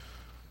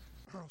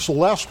So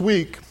last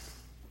week,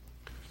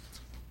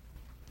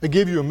 I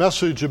gave you a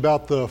message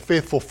about the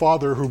faithful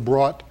father who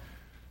brought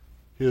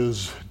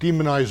his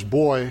demonized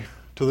boy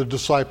to the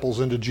disciples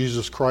and to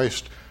Jesus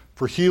Christ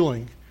for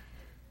healing.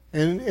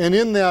 And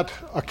in that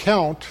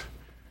account,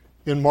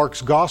 in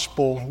Mark's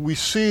gospel, we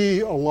see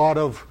a lot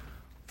of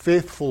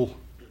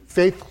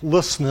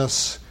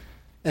faithlessness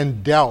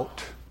and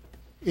doubt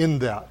in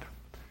that.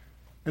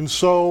 And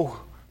so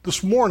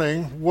this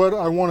morning, what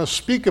I want to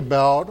speak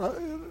about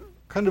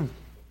kind of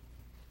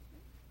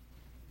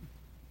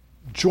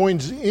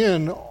joins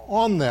in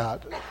on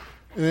that.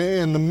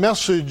 And the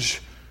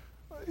message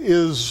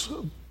is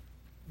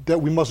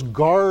that we must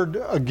guard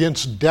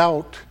against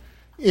doubt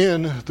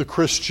in the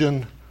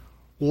Christian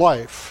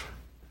life.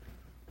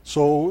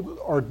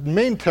 So our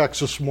main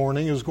text this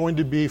morning is going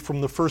to be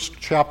from the first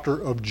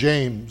chapter of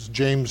James,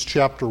 James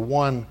chapter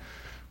 1,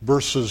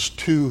 verses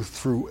 2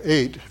 through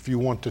 8, if you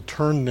want to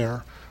turn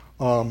there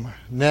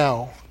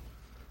now.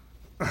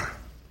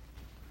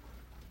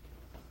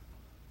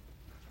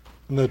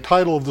 And the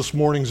title of this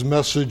morning's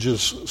message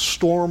is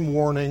Storm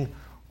Warning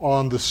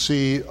on the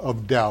Sea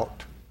of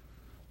Doubt.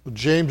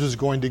 James is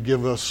going to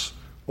give us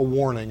a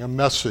warning, a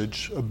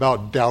message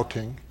about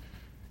doubting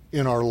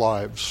in our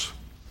lives.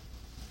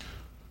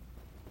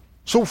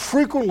 So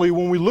frequently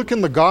when we look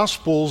in the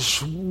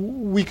Gospels,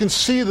 we can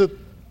see that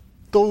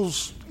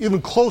those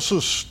even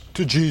closest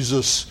to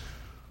Jesus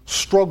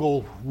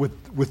struggle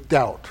with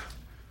doubt.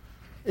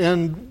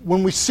 And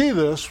when we see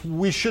this,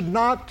 we should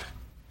not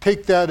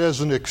take that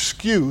as an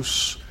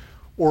excuse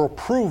or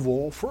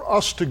approval for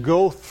us to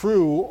go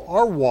through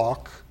our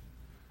walk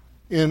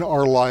in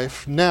our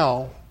life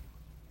now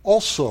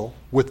also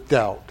with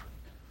doubt.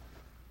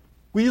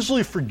 We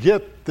usually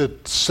forget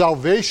that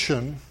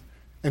salvation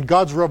and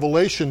God's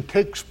revelation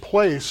takes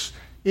place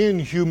in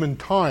human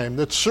time,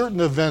 that certain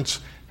events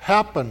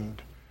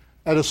happened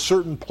at a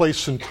certain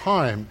place in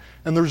time,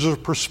 and there's a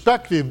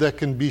perspective that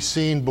can be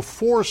seen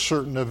before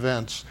certain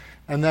events,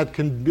 and that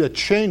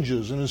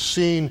changes and is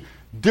seen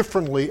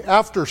differently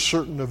after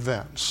certain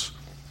events.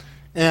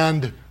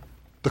 And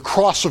the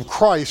cross of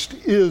Christ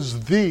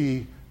is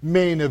the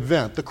main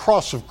event. The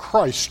cross of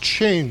Christ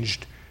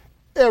changed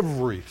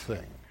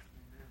everything.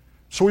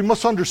 So we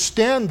must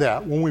understand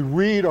that when we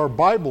read our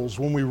Bibles,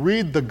 when we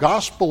read the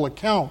gospel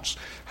accounts,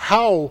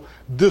 how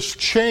this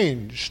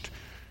changed.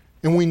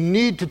 And we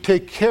need to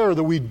take care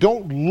that we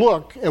don't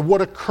look at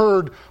what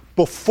occurred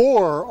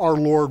before our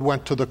Lord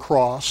went to the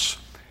cross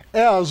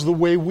as the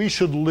way we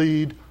should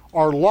lead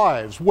our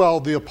lives.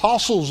 Well, the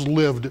apostles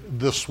lived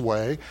this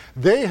way.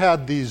 They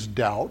had these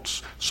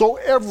doubts, so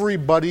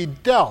everybody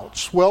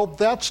doubts. Well,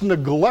 that's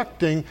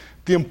neglecting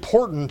the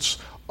importance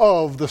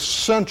of the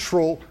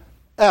central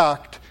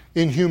act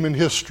in human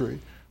history,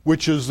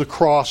 which is the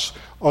cross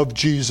of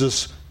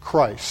Jesus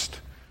Christ.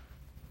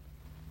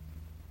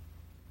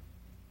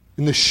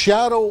 In the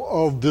shadow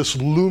of this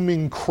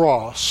looming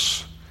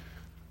cross,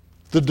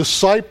 the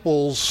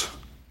disciples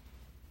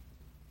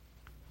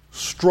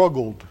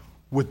struggled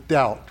with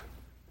doubt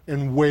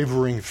and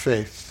wavering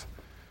faith.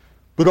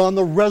 But on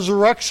the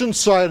resurrection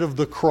side of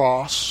the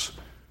cross,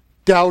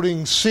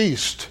 doubting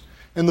ceased,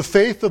 and the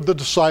faith of the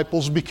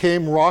disciples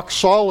became rock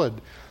solid.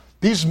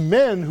 These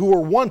men who were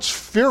once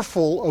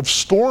fearful of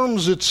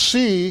storms at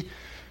sea,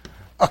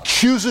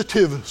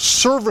 accusative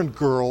servant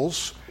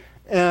girls,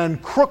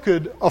 and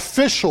crooked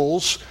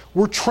officials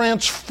were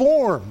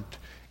transformed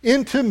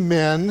into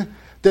men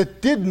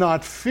that did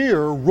not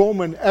fear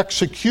Roman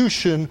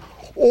execution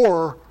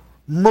or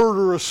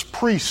murderous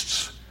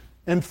priests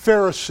and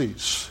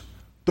Pharisees.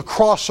 The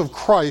cross of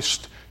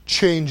Christ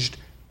changed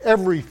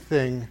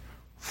everything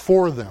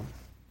for them.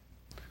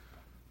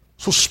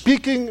 So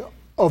speaking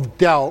of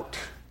doubt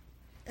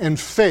and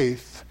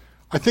faith,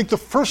 I think the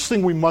first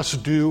thing we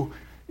must do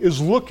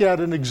is look at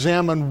and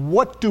examine,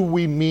 what do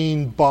we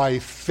mean by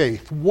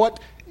faith? What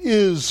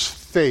is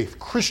faith,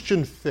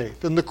 Christian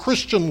faith, and the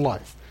Christian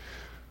life?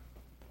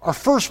 Our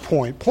first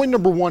point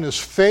number one, is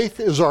faith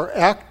is our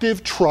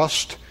active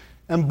trust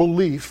and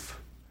belief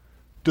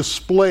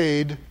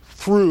displayed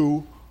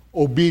through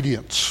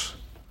obedience.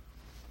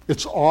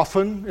 It's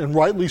often and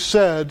rightly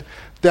said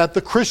that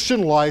the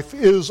Christian life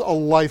is a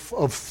life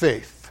of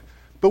faith,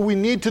 but we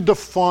need to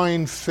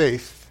define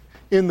faith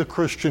in the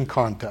Christian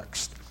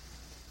context.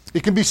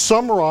 It can be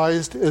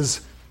summarized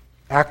as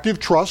active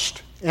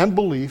trust and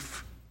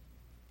belief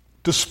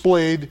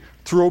displayed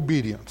through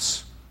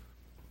obedience.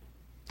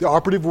 The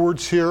operative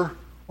words here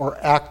are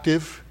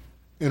active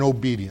and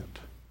obedient.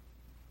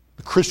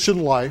 The Christian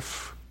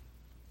life,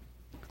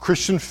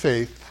 Christian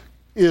faith,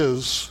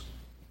 is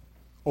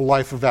a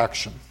life of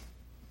action.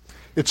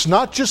 It's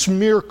not just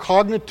mere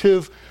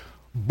cognitive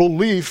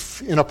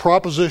belief in a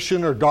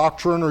proposition or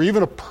doctrine or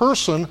even a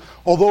person,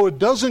 although it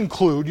does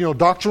include,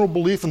 doctrinal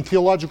belief and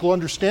theological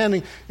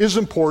understanding is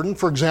important.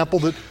 For example,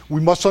 that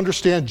we must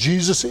understand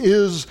Jesus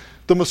is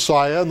the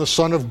Messiah and the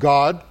Son of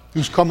God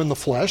who's come in the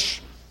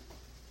flesh.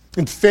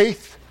 In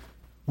faith,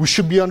 we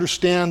should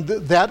understand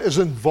that as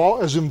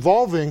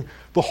involving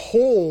the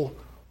whole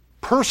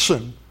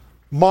person,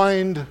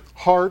 mind,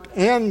 heart,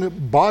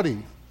 and body.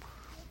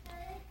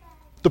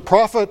 The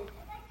prophet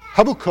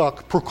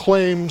Habakkuk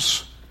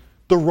proclaims,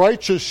 "The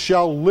righteous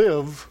shall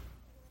live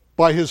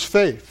by his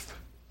faith."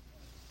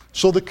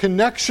 So the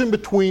connection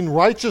between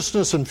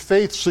righteousness and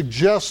faith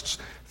suggests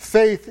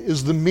faith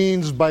is the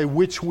means by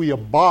which we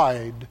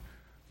abide,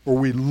 or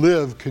we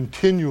live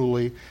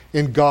continually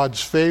in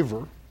God's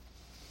favor.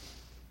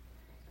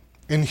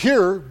 And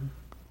here,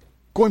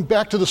 going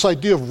back to this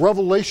idea of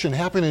revelation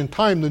happening in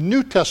time, the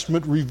New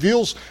Testament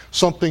reveals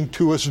something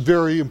to us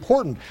very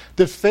important,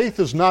 that faith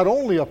is not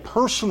only a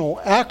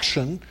personal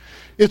action,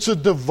 it's a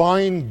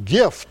divine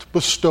gift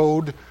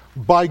bestowed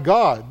by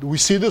God. We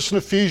see this in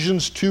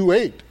Ephesians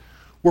 2:8,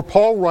 where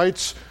Paul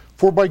writes,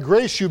 "For by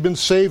grace you've been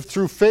saved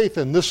through faith,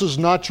 and this is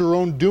not your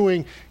own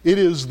doing, it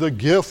is the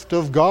gift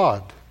of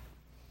God."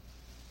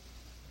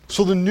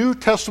 So the New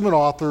Testament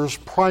authors,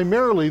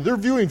 primarily, they're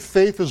viewing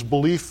faith as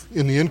belief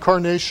in the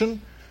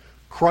incarnation,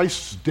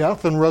 Christ's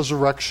death and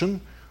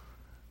resurrection,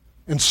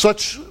 and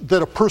such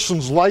that a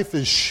person's life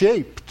is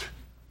shaped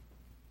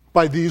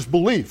by these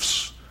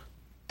beliefs.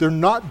 They're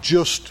not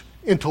just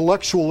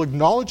intellectual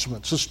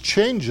acknowledgments. This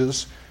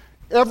changes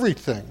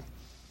everything.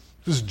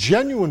 This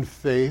genuine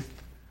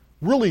faith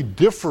really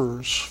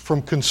differs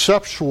from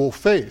conceptual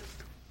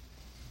faith.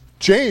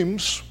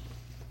 James,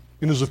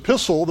 in his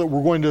epistle that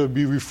we're going to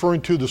be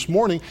referring to this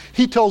morning,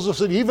 he tells us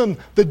that even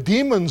the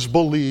demons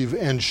believe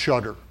and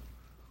shudder.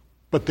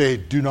 But they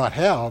do not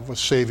have a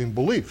saving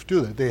belief,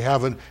 do they? They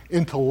have an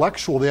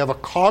intellectual, they have a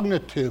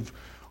cognitive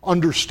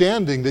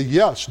understanding that,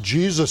 yes,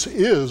 Jesus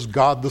is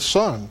God the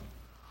Son.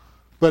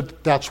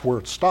 But that's where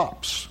it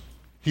stops.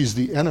 He's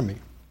the enemy.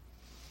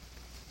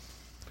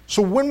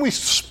 So when we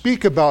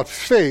speak about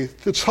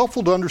faith, it's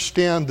helpful to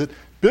understand that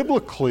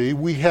biblically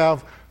we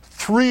have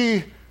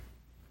three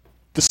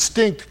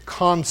distinct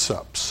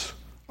concepts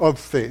of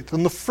faith.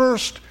 And the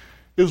first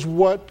is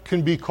what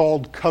can be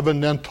called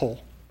covenantal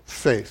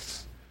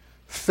faith.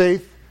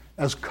 Faith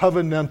as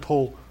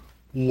covenantal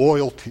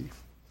loyalty.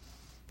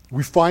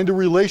 We find a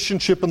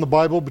relationship in the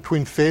Bible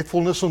between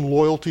faithfulness and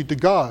loyalty to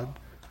God.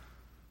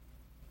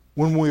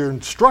 When we're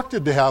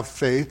instructed to have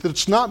faith,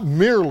 it's not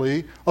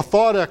merely a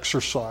thought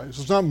exercise.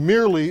 It's not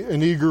merely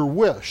an eager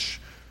wish.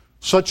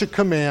 Such a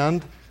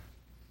command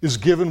is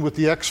given with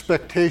the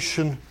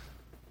expectation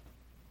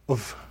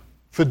of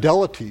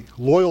fidelity,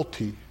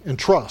 loyalty, and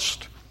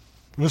trust.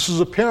 And this is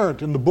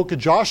apparent in the book of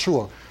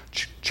Joshua,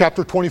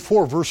 chapter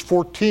 24, verse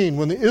 14,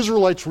 when the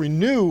Israelites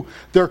renew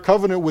their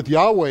covenant with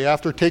Yahweh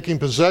after taking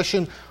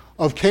possession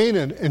of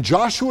Canaan, and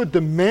Joshua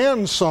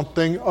demands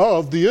something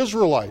of the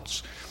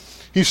Israelites.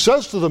 He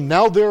says to them,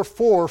 "Now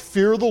therefore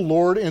fear the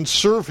Lord and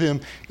serve him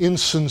in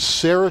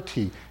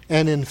sincerity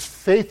and in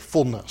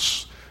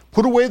faithfulness.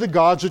 Put away the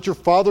gods that your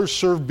fathers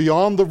served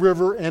beyond the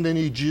river and in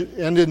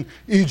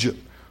Egypt.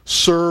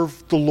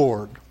 Serve the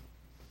Lord."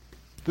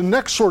 The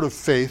next sort of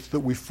faith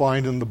that we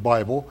find in the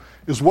Bible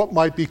is what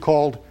might be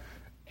called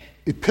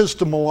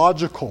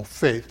epistemological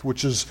faith,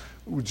 which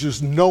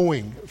is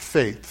knowing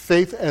faith.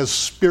 Faith as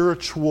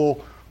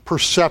spiritual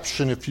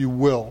perception, if you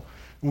will.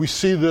 And we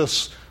see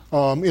this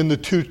in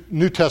the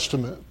New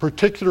Testament,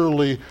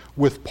 particularly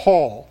with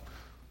Paul.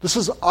 This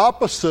is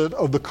opposite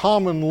of the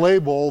common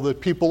label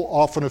that people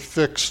often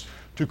affix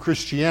to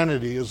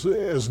Christianity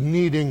as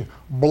needing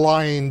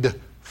blind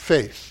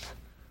faith.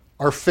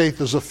 Our faith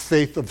is a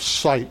faith of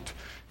sight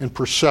and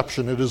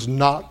perception. It is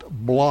not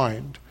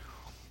blind.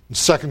 In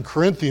 2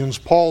 Corinthians,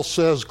 Paul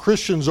says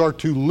Christians are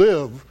to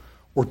live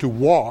or to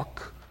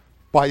walk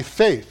by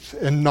faith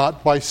and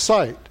not by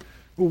sight.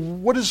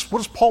 What does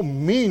Paul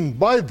mean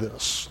by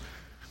this?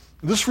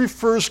 This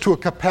refers to a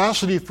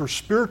capacity for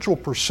spiritual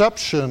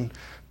perception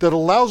that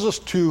allows us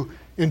to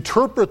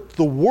interpret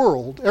the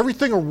world,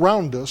 everything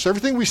around us,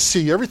 everything we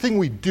see, everything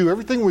we do,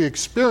 everything we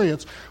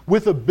experience,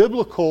 with a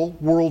biblical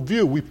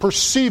worldview. We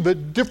perceive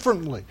it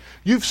differently.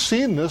 You've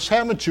seen this,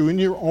 haven't you, in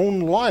your own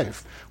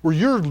life, where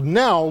you're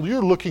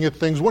looking at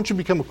things, once you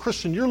become a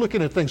Christian, you're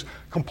looking at things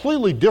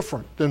completely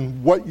different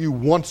than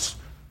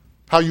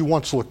how you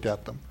once looked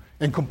at them,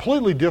 and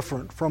completely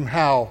different from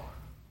how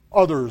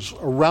others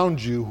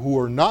around you who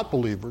are not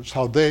believers,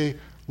 how they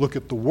look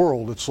at the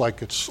world. It's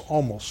like it's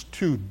almost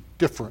two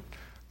different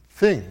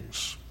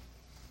things.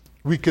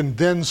 We can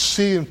then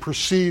see and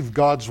perceive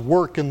God's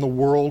work in the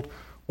world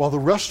while the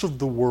rest of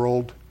the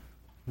world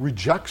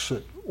rejects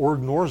it or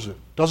ignores it,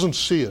 doesn't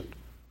see it,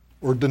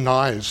 or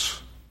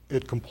denies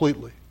it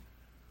completely.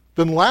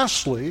 Then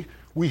lastly,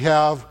 we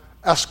have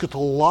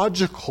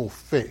eschatological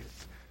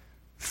faith.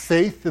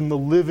 Faith in the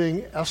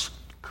living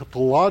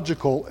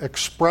eschatological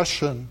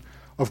expression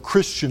of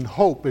Christian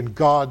hope in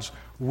God's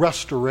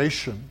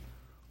restoration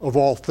of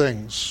all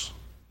things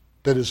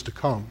that is to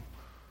come.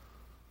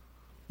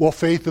 While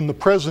faith in the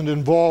present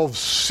involves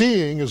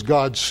seeing as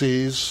God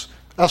sees,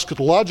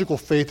 eschatological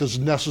faith is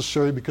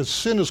necessary because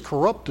sin has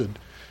corrupted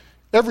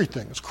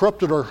everything. It's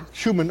corrupted our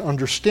human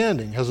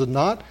understanding, has it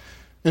not?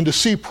 And to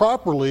see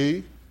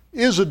properly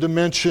is a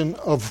dimension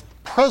of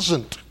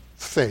present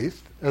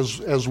faith,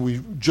 as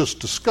we just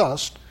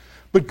discussed.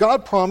 But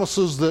God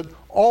promises that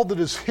all that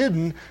is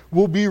hidden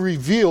will be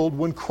revealed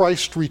when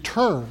Christ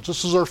returns.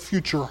 This is our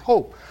future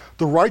hope.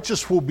 The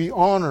righteous will be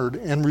honored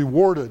and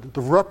rewarded.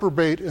 The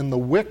reprobate and the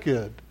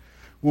wicked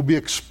will be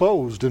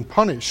exposed and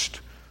punished.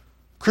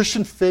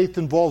 Christian faith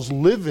involves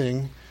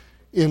living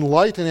in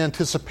light and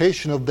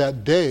anticipation of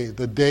that day,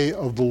 the day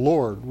of the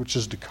Lord, which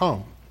is to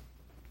come.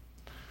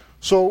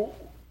 So,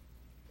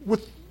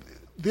 with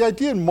the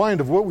idea in mind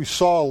of what we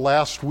saw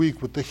last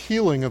week with the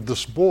healing of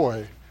this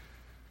boy,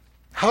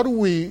 how do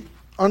we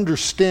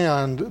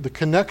understand the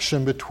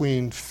connection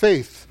between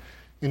faith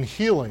and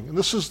healing? And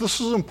this is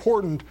an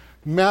important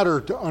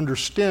matter to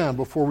understand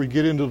before we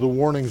get into the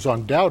warnings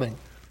on doubting.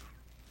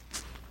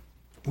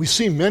 We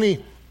see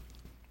many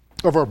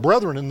of our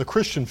brethren in the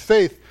Christian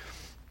faith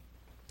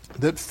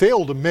that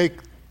fail to make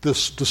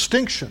this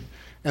distinction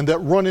and that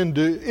run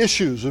into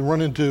issues and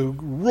run into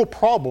real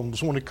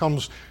problems when it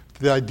comes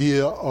to the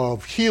idea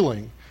of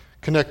healing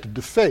connected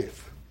to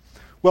faith.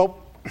 Well,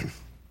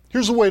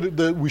 here's the way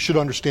that we should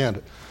understand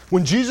it.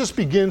 When Jesus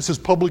begins his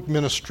public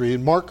ministry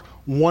in Mark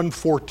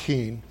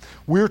 1:14,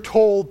 we're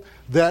told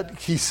that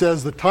he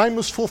says, "The time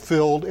is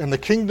fulfilled and the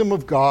kingdom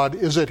of God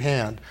is at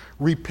hand.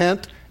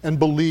 Repent and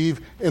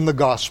believe in the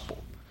gospel."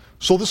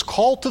 So this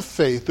call to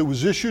faith that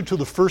was issued to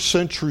the first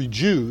century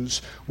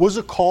Jews was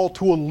a call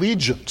to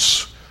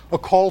allegiance, a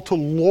call to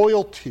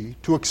loyalty,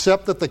 to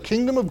accept that the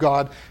kingdom of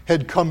God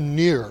had come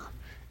near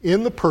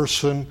in the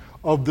person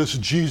of this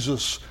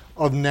Jesus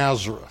of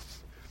Nazareth.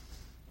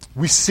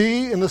 We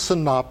see in the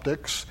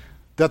synoptics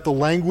that the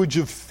language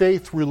of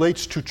faith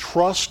relates to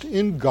trust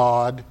in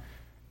God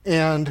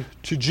and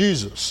to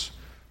Jesus.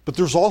 But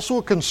there's also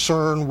a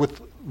concern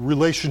with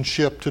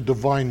relationship to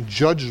divine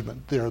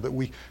judgment there that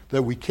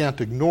we can't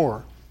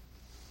ignore.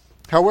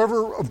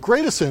 However, of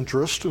greatest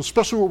interest,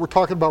 especially what we're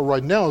talking about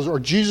right now, are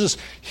Jesus'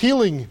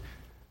 healing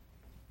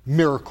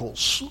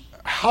miracles.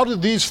 How do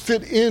these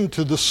fit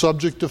into the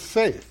subject of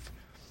faith?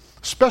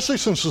 Especially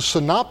since the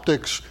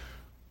synoptics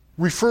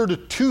refer to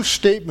two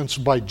statements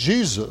by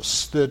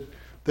Jesus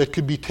that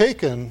could be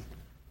taken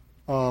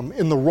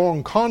in the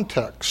wrong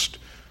context.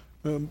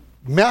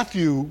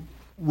 Matthew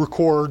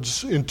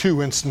records in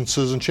two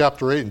instances in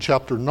chapter 8 and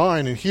chapter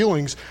 9 in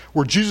healings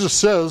where Jesus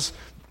says,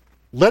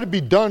 "Let it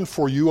be done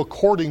for you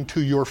according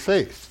to your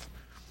faith."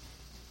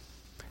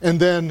 And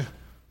then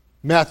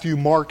Matthew,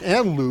 Mark,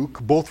 and Luke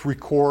both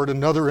record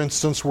another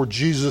instance where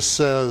Jesus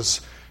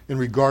says, in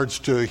regards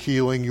to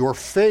healing, "Your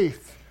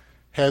faith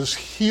has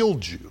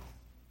healed you."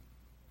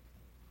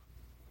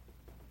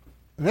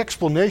 An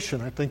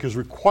explanation, I think, is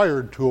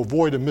required to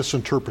avoid a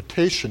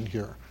misinterpretation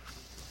here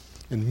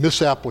and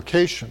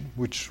misapplication,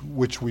 which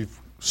we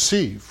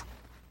see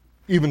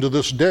even to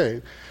this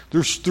day.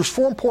 There's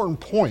four important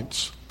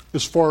points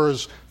as far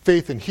as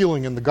faith and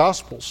healing in the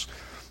Gospels.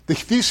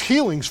 These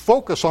healings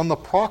focus on the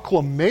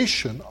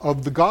proclamation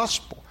of the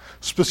gospel,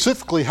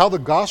 specifically how the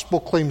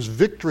gospel claims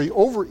victory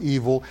over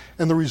evil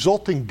and the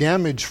resulting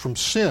damage from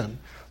sin.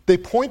 They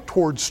point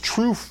towards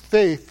true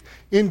faith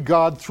in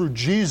God through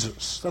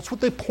Jesus. That's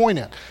what they point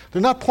at.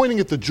 They're not pointing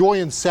at the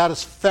joy and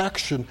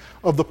satisfaction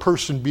of the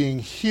person being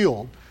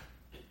healed.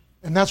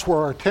 And that's where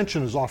our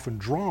attention is often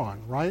drawn,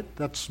 right?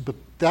 But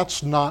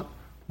that's not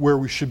where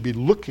we should be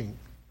looking.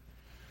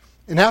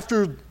 And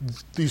after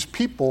these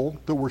people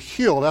that were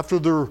healed, after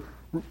their...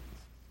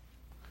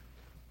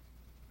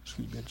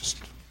 Excuse me, I just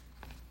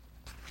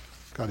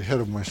got ahead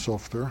of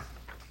myself there.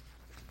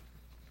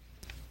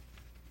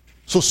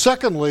 So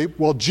secondly,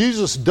 while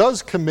Jesus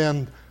does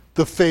commend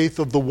the faith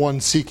of the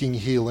one seeking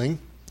healing,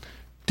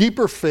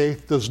 deeper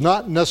faith does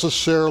not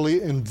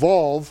necessarily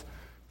involve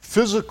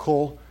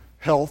physical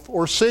health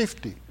or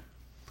safety.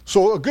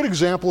 So a good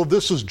example of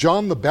this is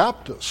John the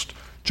Baptist.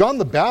 John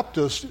the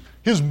Baptist,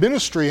 his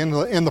ministry and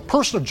the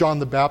person of John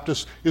the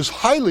Baptist is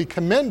highly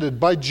commended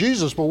by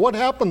Jesus. But what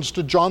happens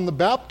to John the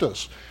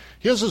Baptist?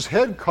 He has his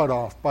head cut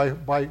off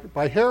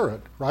by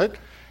Herod, right?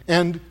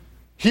 And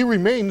he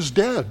remains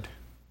dead.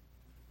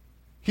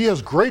 He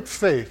has great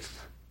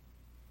faith,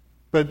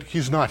 but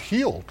he's not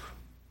healed.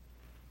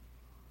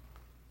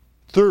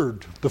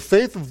 Third, the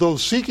faith of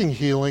those seeking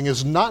healing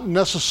is not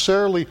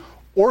necessarily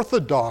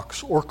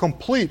orthodox or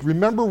complete.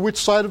 Remember which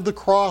side of the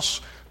cross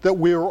that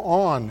we are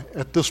on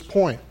at this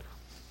point.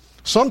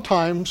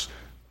 Sometimes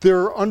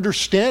their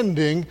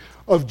understanding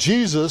of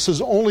Jesus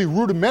is only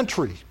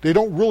rudimentary. They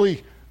don't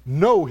really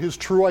know his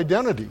true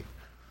identity.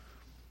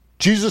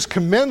 Jesus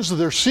commends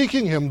their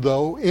seeking him,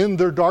 though, in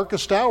their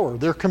darkest hour.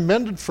 They're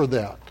commended for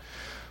that.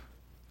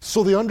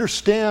 So they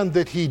understand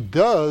that he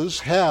does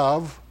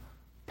have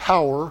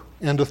power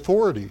and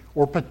authority,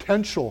 or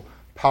potential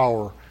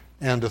power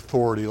and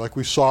authority, like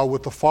we saw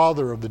with the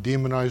father of the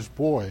demonized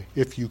boy,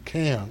 if you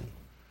can.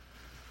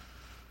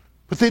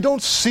 But they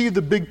don't see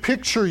the big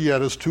picture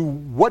yet as to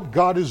what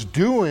God is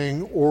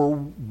doing or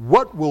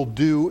what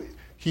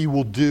he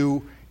will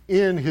do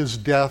in his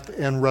death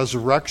and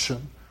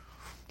resurrection.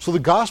 So the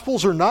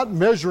Gospels are not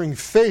measuring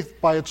faith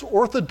by its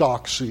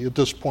orthodoxy at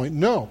this point.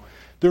 No.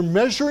 They're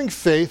measuring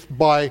faith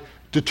by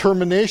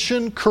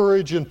determination,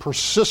 courage, and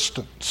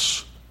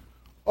persistence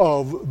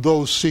of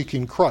those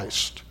seeking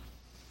Christ.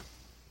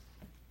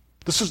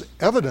 This is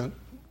evident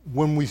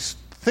when we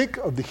think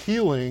of the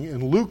healing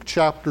in Luke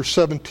chapter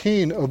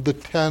 17 of the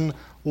 10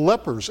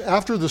 lepers.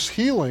 After this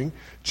healing,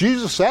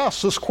 Jesus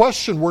asks this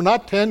question, were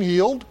not 10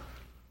 healed?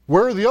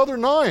 Where are the other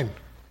 9?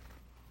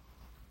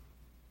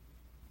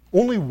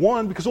 Only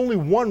one, because only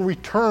one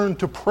returned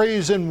to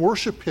praise and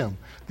worship him.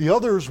 The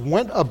others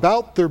went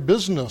about their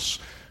business.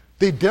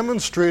 They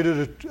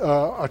demonstrated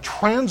a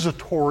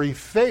transitory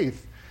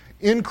faith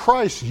in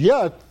Christ,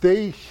 yet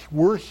they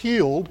were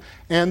healed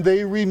and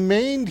they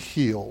remained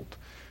healed.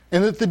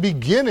 And at the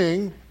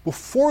beginning,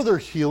 before their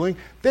healing,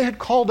 they had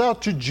called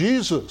out to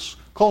Jesus,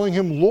 calling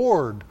him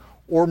Lord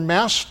or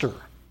Master.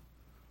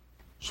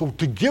 So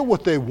to get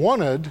what they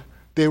wanted,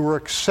 they were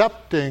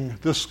accepting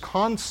this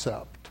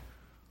concept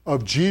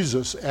of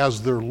Jesus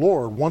as their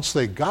Lord. Once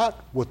they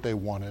got what they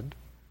wanted,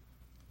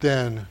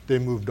 then they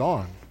moved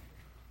on.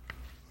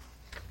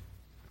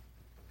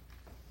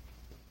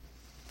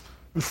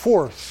 And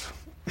fourth,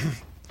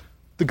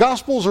 the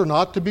Gospels are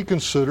not to be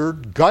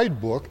considered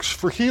guidebooks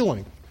for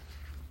healing.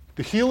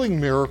 The healing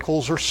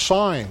miracles are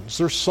signs.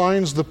 They're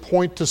signs that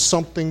point to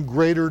something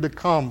greater to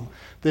come.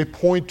 They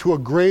point to a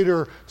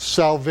greater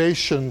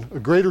salvation, a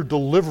greater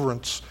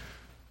deliverance,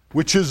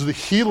 which is the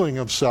healing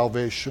of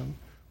salvation.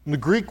 And the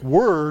Greek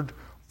word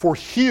for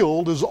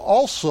healed is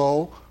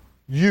also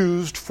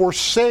used for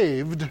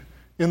saved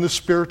in the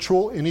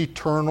spiritual and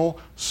eternal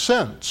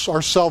sense.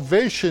 Our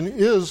salvation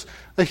is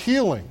a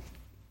healing.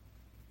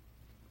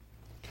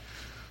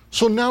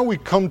 So now we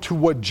come to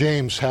what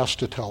James has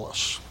to tell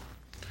us.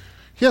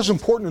 He has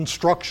important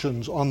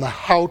instructions on the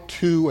how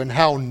to and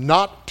how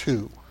not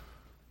to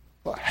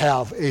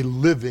have a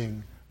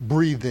living,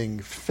 breathing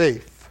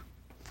faith.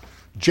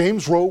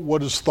 James wrote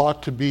what is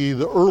thought to be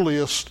the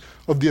earliest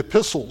of the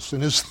epistles,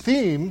 and his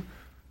theme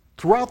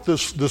throughout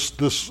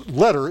this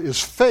letter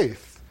is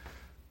faith.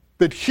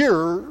 But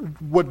here,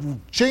 what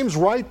James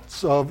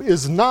writes of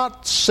is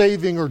not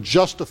saving or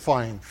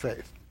justifying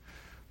faith.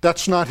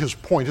 That's not his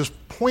point. His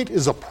point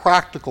is a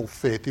practical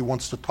faith he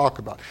wants to talk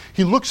about.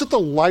 He looks at the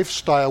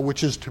lifestyle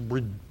which is to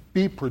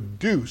be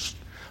produced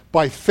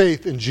by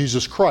faith in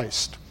Jesus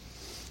Christ.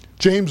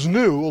 James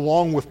knew,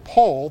 along with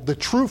Paul,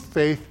 that true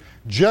faith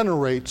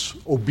generates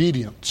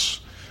obedience.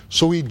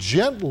 So he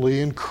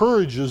gently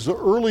encourages the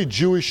early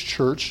Jewish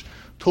church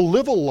to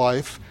live a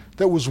life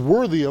that was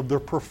worthy of their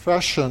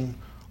profession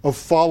of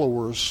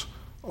followers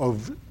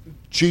of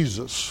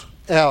Jesus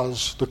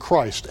as the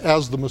Christ,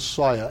 as the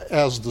Messiah,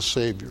 as the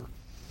Savior.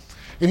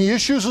 And he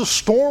issues a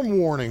storm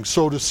warning,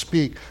 so to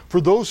speak, for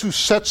those who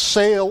set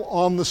sail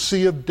on the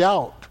sea of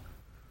doubt,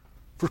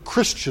 for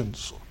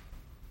Christians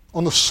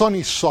on the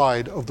sunny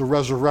side of the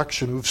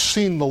resurrection who've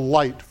seen the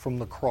light from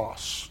the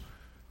cross,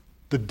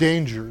 the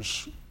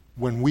dangers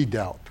when we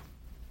doubt.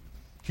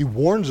 He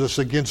warns us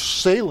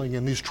against sailing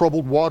in these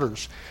troubled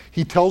waters.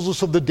 He tells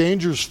us of the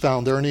dangers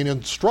found there, and he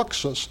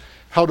instructs us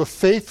how to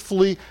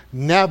faithfully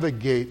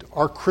navigate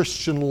our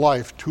Christian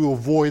life to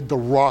avoid the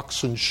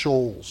rocks and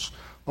shoals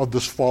of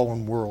this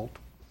fallen world.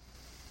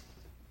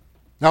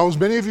 Now, as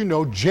many of you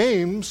know,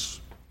 James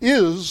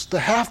is the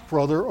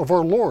half-brother of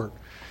our Lord.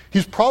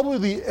 He's probably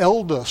the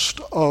eldest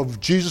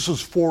of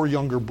Jesus' 4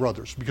 younger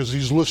brothers, because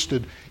he's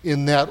listed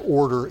in that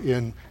order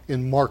in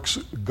Mark's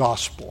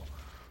gospel.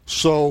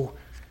 So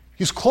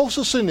he's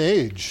closest in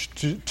age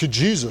to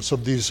Jesus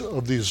of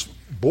these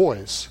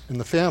boys in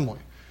the family.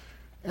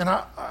 And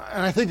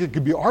I think it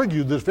could be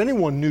argued that if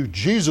anyone knew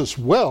Jesus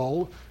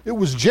well, it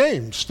was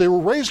James. They were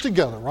raised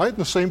together, right, in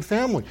the same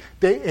family.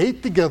 They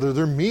ate together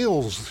their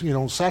meals,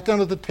 sat down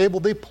at the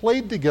table. They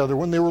played together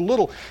when they were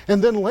little.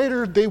 And then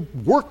later they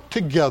worked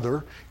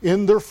together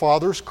in their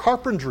father's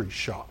carpentry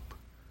shop.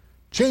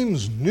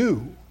 James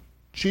knew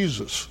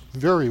Jesus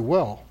very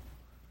well.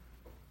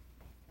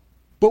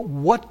 But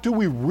what do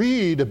we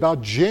read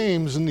about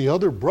James and the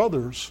other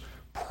brothers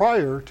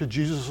prior to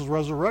Jesus'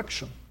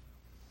 resurrection?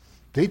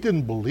 They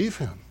didn't believe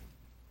him.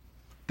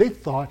 They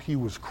thought he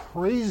was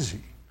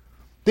crazy.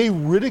 They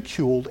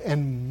ridiculed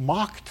and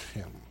mocked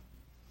him.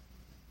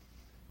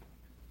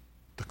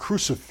 The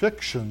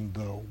crucifixion,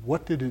 though,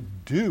 what did it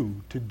do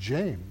to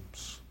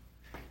James?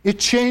 It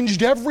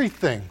changed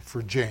everything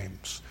for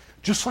James,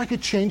 just like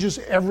it changes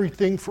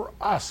everything for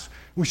us.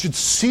 We should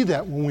see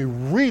that when we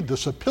read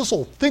this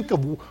epistle. Think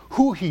of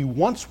who he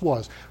once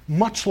was,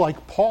 much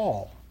like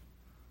Paul.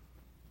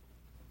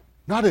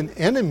 Not an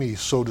enemy,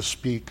 so to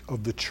speak,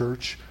 of the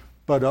church,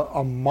 but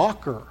a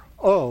mocker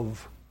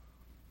of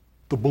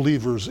the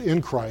believers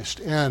in Christ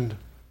and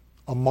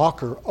a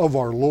mocker of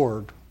our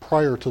Lord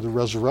prior to the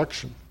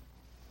resurrection.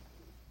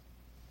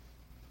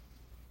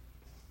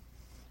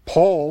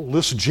 Paul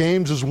lists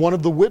James as one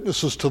of the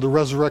witnesses to the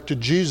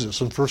resurrected Jesus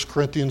in 1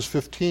 Corinthians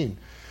 15.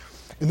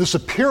 And this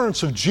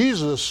appearance of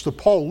Jesus that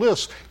Paul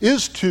lists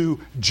is to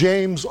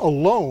James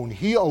alone.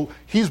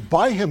 He's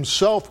by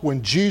himself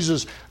when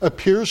Jesus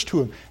appears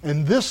to him.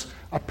 And this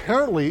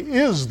apparently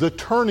is the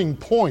turning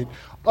point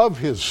of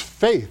his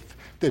faith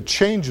that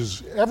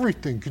changes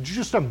everything. Could you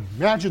just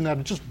imagine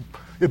that?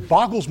 It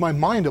boggles my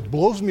mind. It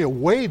blows me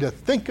away to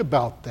think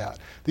about that.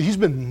 That he's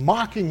been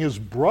mocking his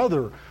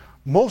brother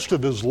most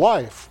of his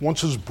life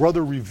once his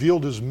brother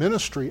revealed his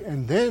ministry,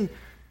 and then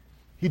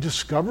he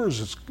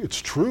discovers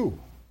it's true.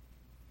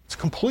 It's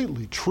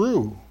completely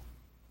true.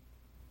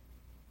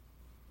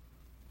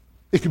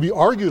 It could be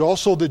argued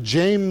also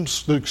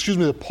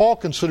that Paul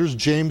considers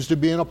James to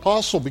be an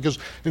apostle, because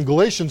in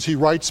Galatians he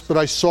writes, "But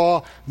I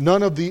saw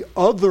none of the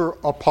other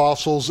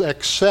apostles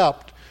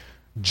except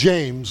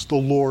James, the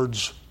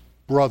Lord's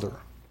brother."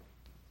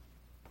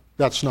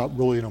 That's not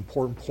really an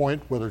important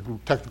point, whether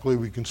technically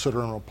we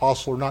consider him an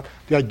apostle or not.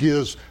 The idea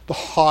is the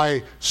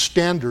high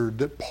standard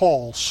that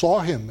Paul saw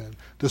him in,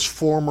 this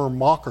former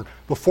mocker.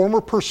 The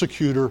former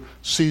persecutor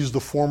sees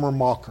the former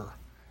mocker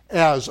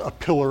as a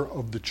pillar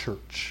of the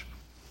church.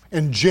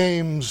 And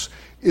James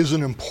is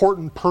an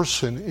important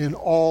person in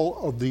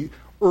all of the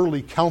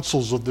early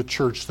councils of the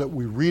church that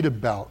we read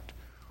about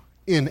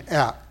in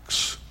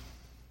Acts.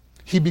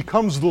 He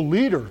becomes the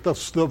leader,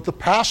 the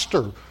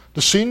pastor,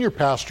 the senior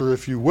pastor,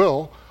 if you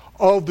will,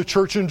 of the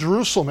church in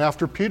Jerusalem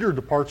after Peter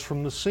departs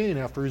from the scene,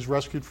 after he's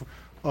rescued,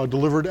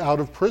 delivered out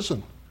of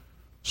prison.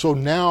 So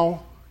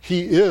now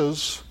he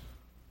is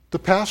the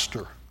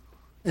pastor.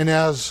 And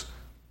as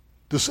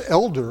this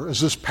elder, as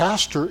this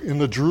pastor in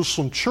the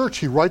Jerusalem church,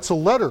 he writes a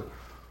letter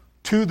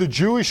to the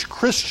Jewish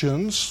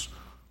Christians.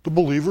 The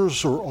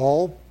believers are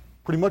all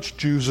pretty much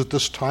Jews at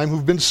this time,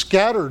 who've been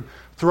scattered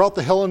throughout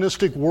the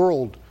Hellenistic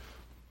world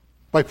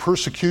by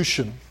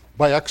persecution,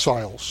 by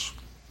exiles.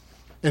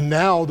 And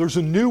now there's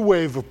a new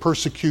wave of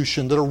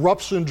persecution that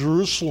erupts in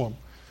Jerusalem,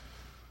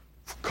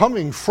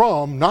 coming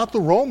from not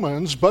the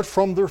Romans, but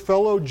from their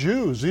fellow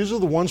Jews. These are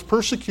the ones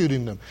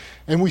persecuting them.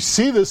 And we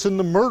see this in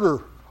the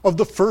murder of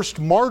the first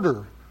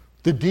martyr,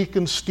 the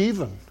deacon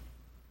Stephen.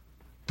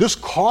 This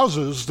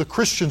causes the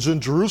Christians in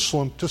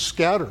Jerusalem to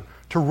scatter,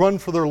 to run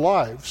for their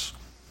lives.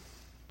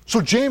 So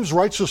James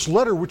writes this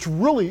letter, which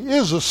really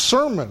is a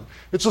sermon.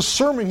 It's a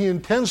sermon he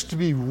intends to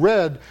be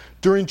read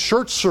during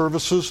church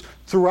services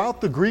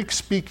throughout the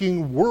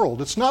Greek-speaking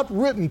world. It's not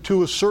written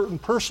to a certain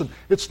person.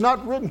 It's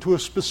not written to a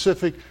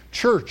specific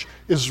church.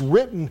 It's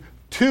written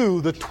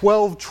to the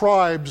 12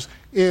 tribes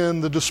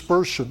in the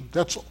dispersion.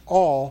 That's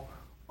all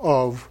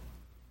of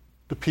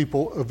the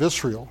people of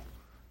Israel.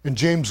 And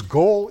James'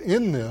 goal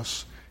in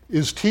this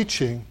is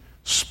teaching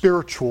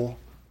spiritual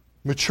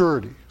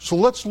maturity. So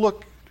let's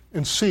look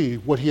and see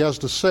what he has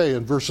to say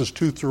in verses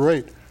 2 through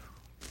 8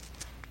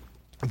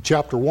 of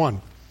chapter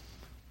 1.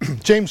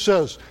 James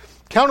says,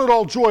 "Count it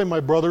all joy, my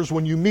brothers,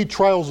 when you meet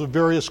trials of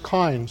various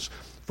kinds,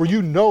 for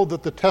you know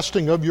that the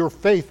testing of your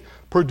faith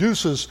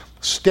produces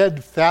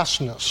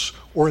steadfastness,"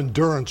 or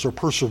endurance or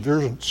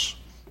perseverance.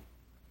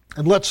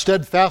 "And let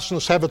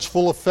steadfastness have its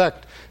full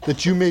effect,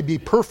 that you may be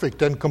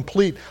perfect and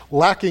complete,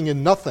 lacking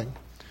in nothing.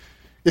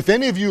 If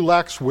any of you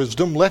lacks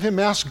wisdom, let him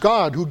ask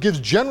God, who gives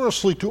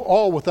generously to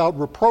all without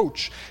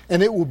reproach,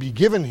 and it will be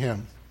given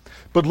him.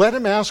 But let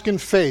him ask in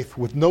faith,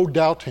 with no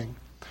doubting.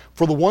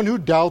 For the one who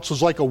doubts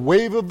is like a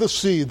wave of the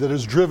sea that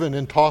is driven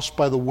and tossed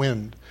by the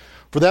wind.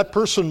 For that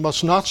person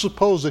must not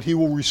suppose that he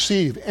will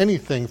receive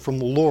anything from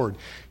the Lord.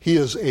 He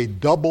is a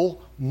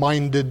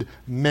double-minded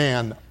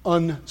man,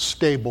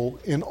 unstable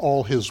in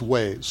all his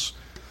ways."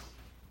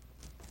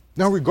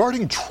 Now,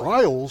 regarding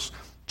trials,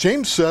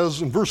 James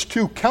says in verse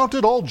 2, "Count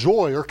it all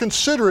joy," or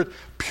consider it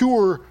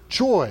pure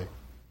joy.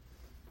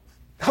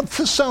 Now,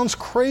 this sounds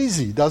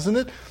crazy, doesn't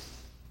it?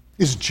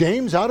 Is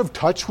James out of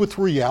touch with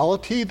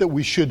reality that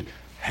we should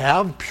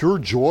have pure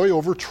joy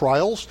over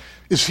trials?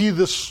 Is he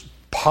this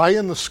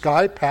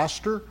pie-in-the-sky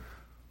pastor,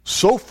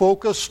 so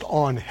focused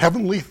on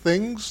heavenly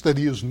things that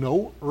he is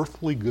no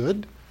earthly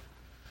good?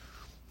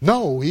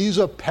 No, he's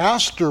a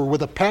pastor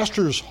with a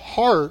pastor's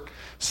heart,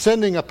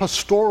 sending a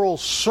pastoral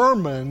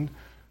sermon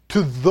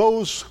to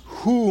those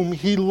whom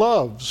he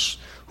loves,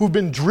 who've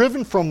been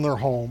driven from their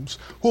homes,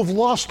 who have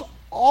lost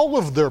all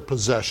of their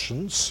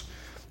possessions.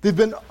 They've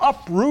been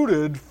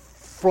uprooted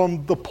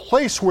from the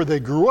place where they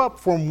grew up,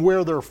 from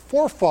where their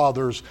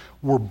forefathers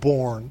were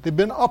born. They've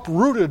been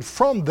uprooted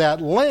from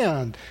that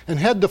land and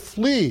had to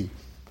flee.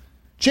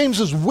 James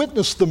has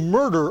witnessed the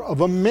murder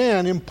of a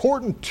man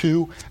important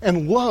to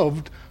and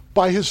loved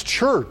by his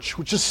church,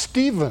 which is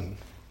Stephen.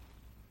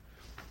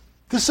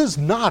 This is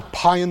not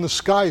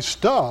pie-in-the-sky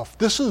stuff.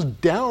 This is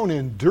down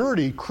and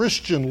dirty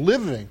Christian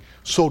living,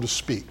 so to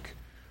speak.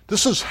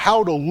 This is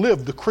how to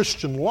live the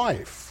Christian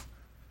life.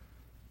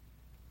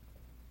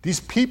 These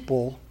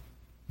people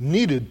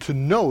needed to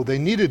know. They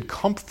needed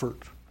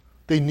comfort.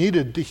 They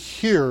needed to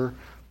hear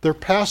their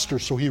pastor.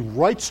 So he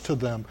writes to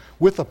them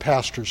with a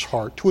pastor's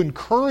heart to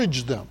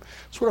encourage them.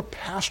 That's what a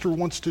pastor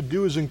wants to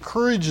do, is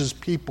encourage his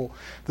people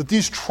that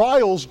these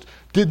trials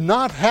did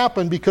not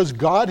happen because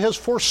God has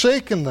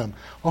forsaken them.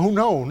 Oh,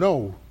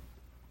 no,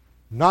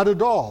 not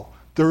at all.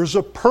 There is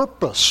a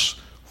purpose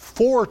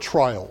for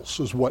trials,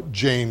 is what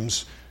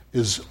James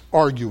is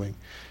arguing.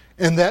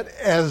 And that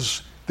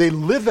as they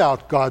live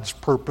out God's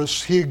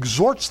purpose, he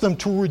exhorts them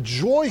to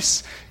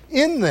rejoice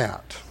in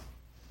that.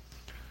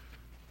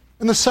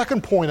 And the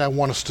second point I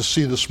want us to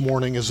see this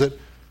morning is that,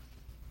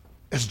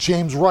 as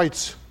James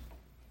writes,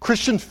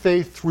 Christian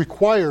faith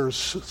requires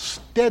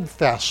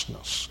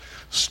steadfastness.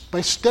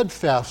 By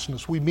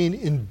steadfastness, we mean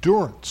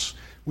endurance.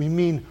 We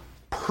mean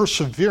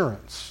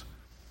perseverance.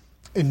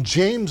 And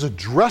James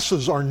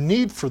addresses our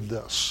need for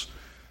this.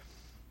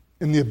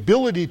 And the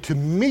ability to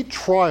meet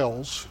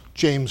trials,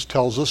 James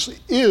tells us,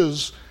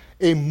 is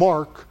a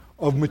mark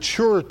of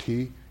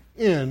maturity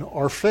in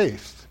our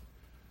faith.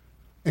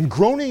 And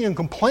groaning and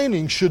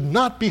complaining should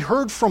not be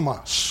heard from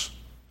us.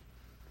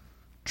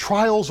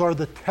 Trials are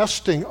the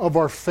testing of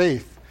our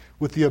faith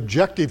with the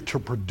objective to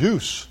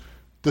produce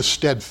this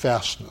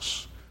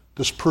steadfastness,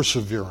 this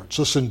perseverance,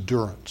 this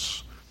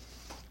endurance.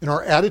 And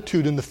our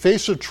attitude in the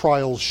face of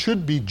trials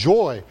should be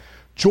joy,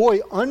 joy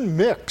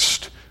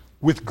unmixed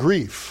with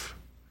grief.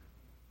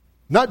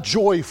 Not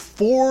joy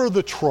for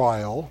the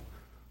trial,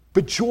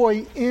 but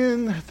joy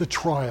in the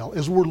trial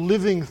as we're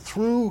living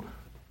through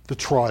the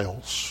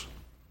trials.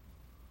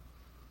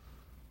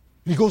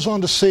 He goes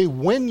on to say,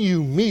 when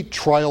you meet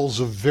trials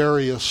of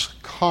various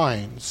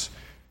kinds,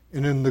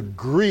 and in the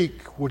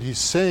Greek, what he's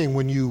saying,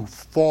 when you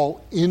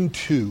fall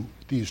into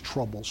these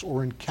troubles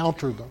or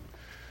encounter them.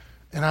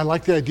 And I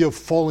like the idea of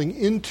falling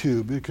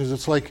into, because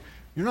it's like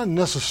you're not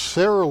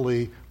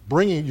necessarily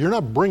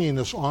bringing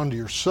this onto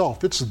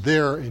yourself. It's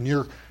there and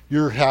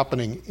you're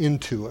happening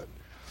into it.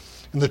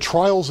 And the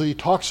trials that he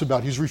talks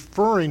about, he's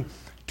referring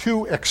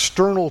to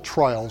external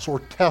trials or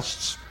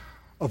tests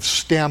of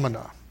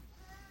stamina.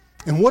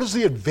 And what is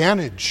the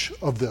advantage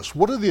of this?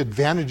 What are the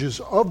advantages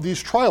of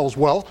these trials?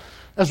 Well,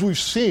 as we've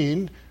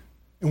seen,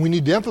 and we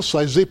need to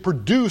emphasize, they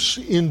produce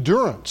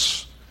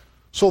endurance.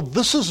 So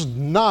this is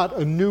not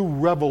a new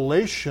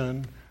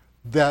revelation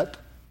that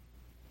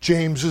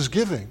James is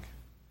giving.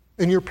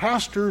 And your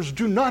pastors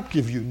do not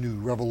give you new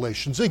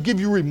revelations. They give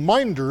you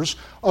reminders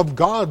of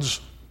God's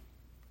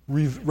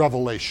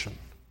revelation.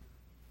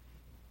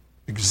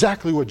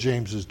 Exactly what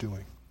James is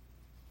doing.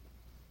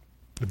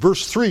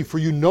 Verse 3, for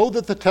you know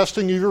that the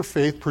testing of your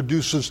faith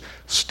produces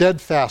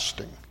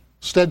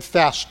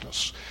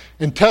steadfastness.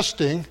 And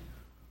testing,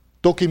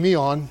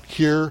 dokimion,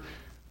 here,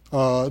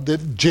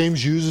 that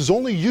James uses, is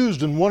only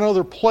used in one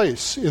other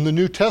place in the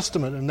New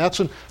Testament, and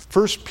that's in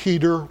 1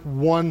 Peter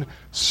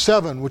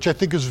 1:7, which I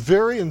think is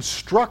very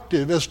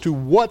instructive as to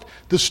what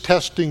this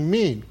testing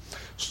means.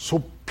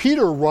 So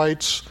Peter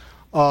writes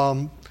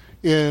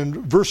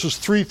in verses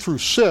 3 through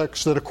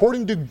 6 that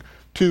according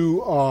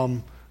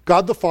to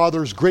God the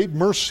Father's great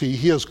mercy,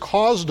 he has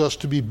caused us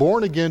to be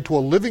born again to a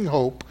living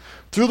hope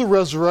through the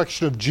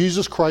resurrection of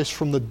Jesus Christ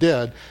from the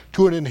dead,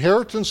 to an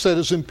inheritance that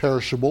is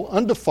imperishable,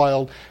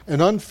 undefiled,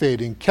 and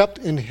unfading, kept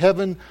in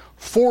heaven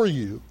for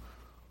you,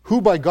 who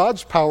by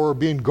God's power are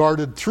being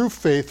guarded through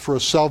faith for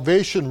a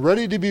salvation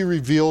ready to be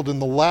revealed in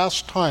the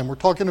last time. We're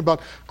talking about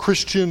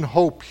Christian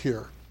hope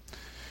here.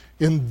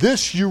 In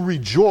this you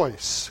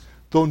rejoice,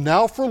 though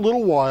now for a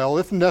little while,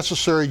 if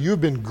necessary,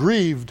 you've been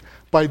grieved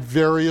by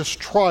various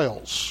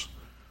trials.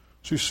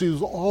 So you see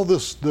all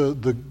this,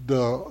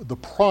 the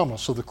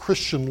promise of the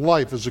Christian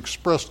life is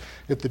expressed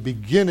at the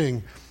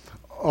beginning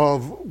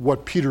of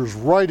what Peter's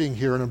writing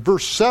here. And in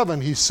verse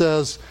 7 he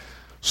says,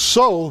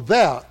 so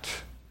that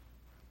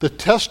the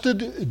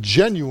tested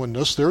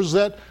genuineness, there's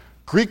that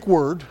Greek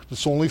word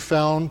that's only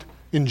found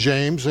in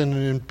James and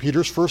in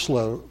Peter's first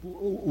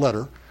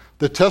letter,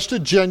 the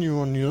tested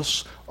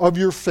genuineness of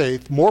your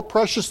faith, more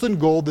precious than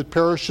gold that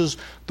perishes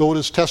though it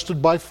is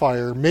tested by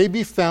fire, may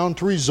be found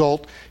to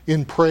result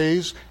in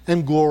praise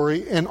and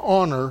glory and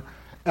honor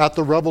at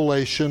the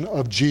revelation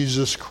of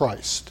Jesus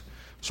Christ.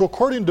 So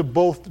according to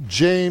both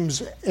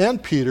James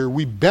and Peter,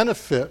 we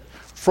benefit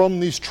from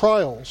these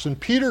trials. And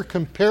Peter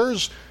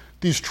compares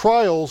these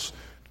trials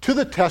to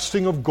the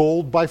testing of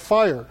gold by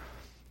fire.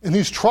 And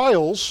these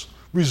trials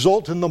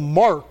result in the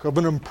mark of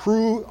an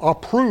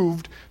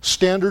approved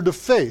standard of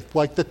faith,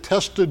 like the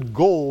tested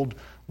gold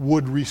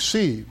would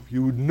receive.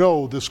 You would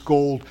know this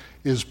gold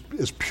is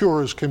as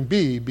pure as can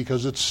be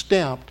because it's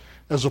stamped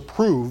as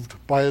approved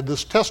by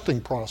this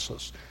testing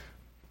process.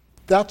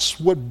 That's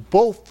what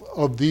both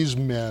of these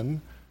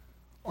men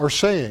are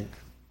saying.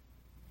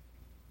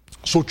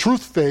 So true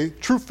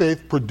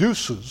faith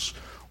produces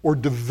or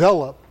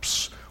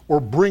develops or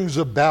brings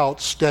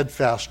about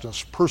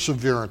steadfastness,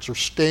 perseverance, or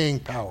staying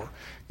power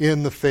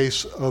in the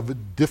face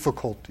of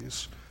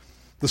difficulties.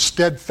 The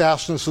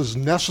steadfastness is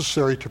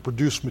necessary to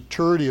produce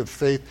maturity of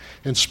faith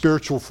and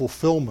spiritual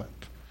fulfillment.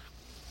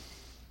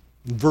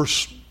 In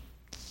verse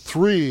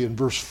 3 and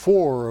verse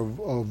 4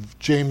 of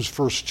James'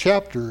 first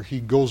chapter,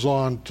 he goes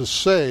on to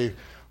say,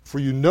 for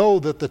you know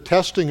that the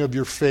testing of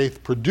your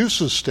faith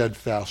produces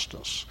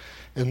steadfastness,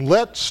 and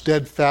let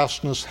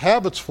steadfastness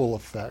have its full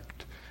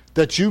effect,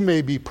 that you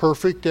may be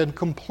perfect and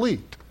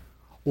complete,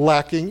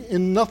 lacking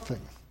in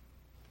nothing.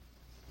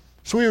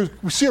 So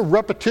we see a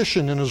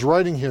repetition in his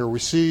writing here. We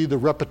see the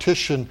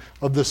repetition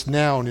of this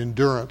noun,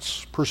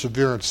 endurance,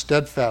 perseverance,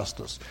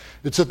 steadfastness.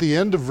 It's at the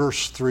end of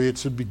verse 3.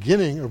 It's the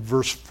beginning of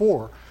verse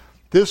 4.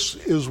 This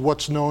is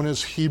what's known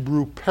as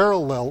Hebrew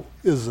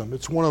parallelism.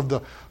 It's one of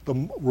the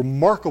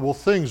remarkable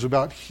things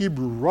about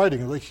Hebrew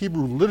writing. Like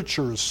Hebrew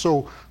literature is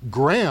so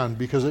grand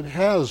because it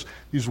has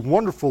these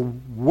wonderful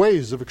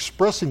ways of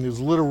expressing these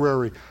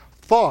literary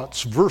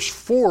thoughts. Verse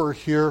 4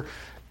 here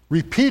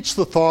repeats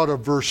the thought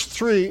of verse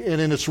 3,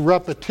 and in its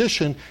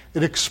repetition,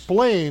 it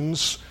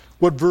explains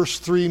what verse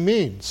 3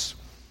 means.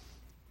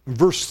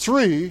 Verse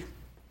 3,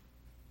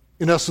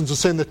 in essence, is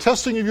saying the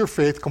testing of your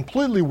faith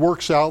completely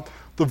works out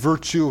the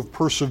virtue of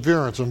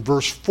perseverance. And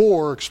verse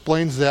 4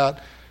 explains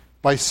that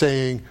by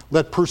saying,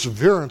 let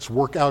perseverance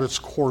work out its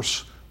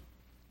course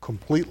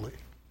completely.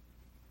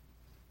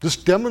 This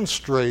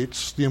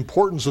demonstrates the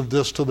importance of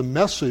this to the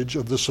message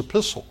of this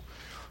epistle.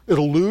 It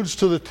alludes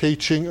to the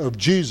teaching of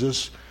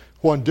Jesus,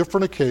 who on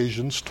different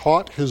occasions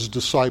taught his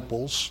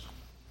disciples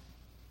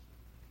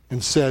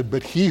and said,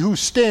 but he who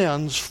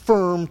stands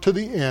firm to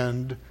the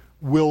end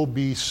will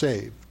be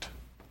saved.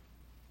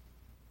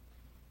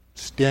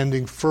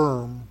 Standing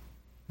firm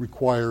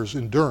requires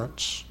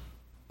endurance,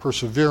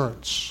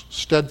 perseverance,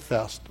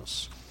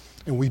 steadfastness.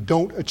 And we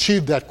don't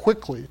achieve that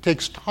quickly. It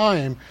takes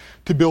time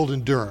to build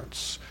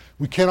endurance.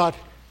 We cannot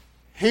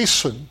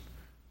hasten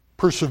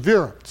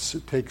perseverance.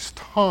 It takes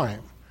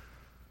time.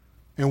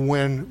 And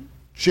when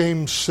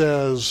James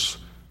says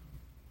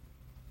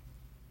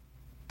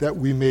that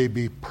we may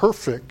be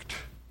perfect,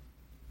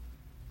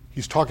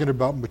 he's talking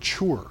about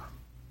mature,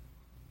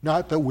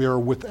 not that we are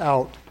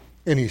without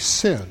any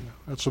sin.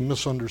 That's a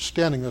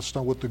misunderstanding. That's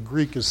not what the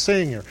Greek is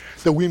saying here.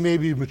 That we may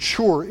be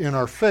mature in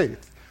our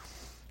faith.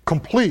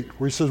 Complete,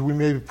 where he says we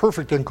may be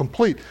perfect and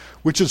complete,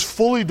 which is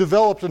fully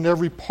developed in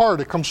every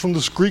part. It comes from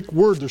this Greek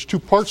word. There's two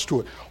parts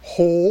to it.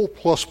 Whole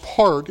plus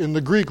part. In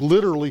the Greek,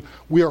 literally,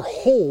 we are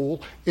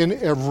whole in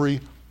every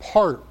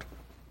part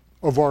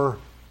of our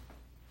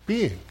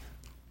being,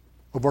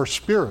 of our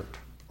spirit,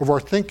 of our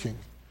thinking.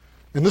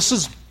 And this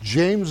is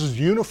James's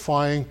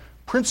unifying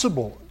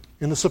principle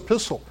in this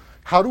epistle.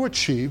 How to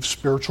achieve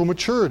spiritual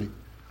maturity.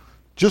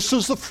 Just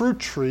as the fruit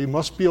tree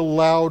must be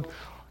allowed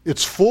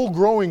its full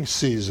growing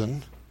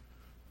season,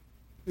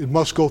 it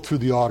must go through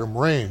the autumn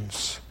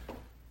rains.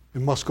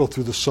 It must go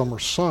through the summer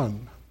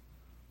sun.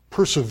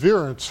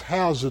 Perseverance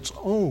has its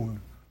own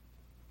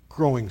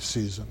growing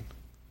season.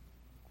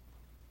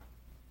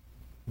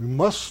 We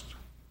must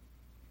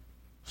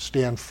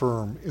stand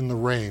firm in the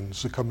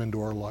rains that come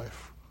into our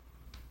life.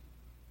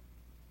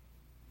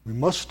 We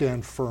must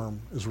stand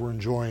firm as we're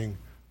enjoying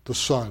the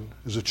sun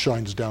as it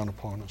shines down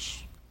upon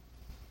us.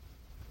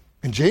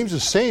 And James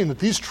is saying that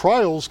these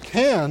trials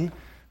can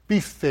be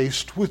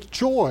faced with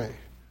joy.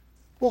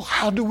 Well,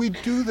 how do we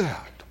do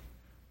that?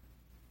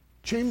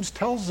 James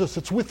tells us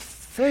it's with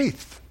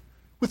faith.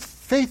 With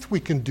faith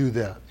we can do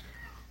that.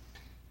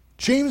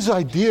 James'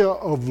 idea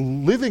of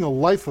living a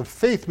life of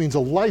faith means a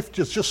life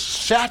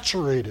just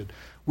saturated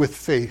with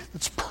faith.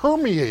 It's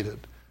permeated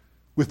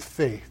with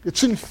faith.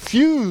 It's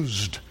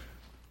infused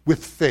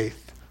with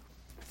faith.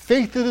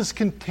 Faith that is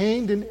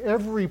contained in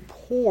every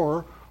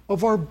pore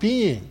of our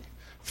being.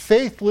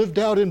 Faith lived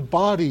out in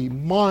body,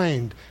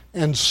 mind,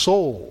 and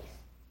soul,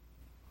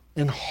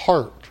 and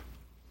heart.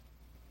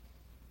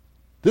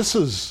 This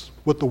is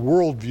what the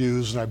world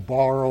views, and I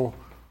borrow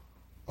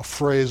a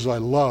phrase I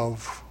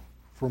love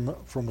from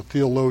a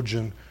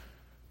theologian.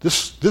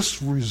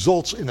 This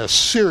results in a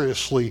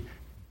seriously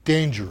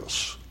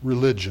dangerous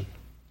religion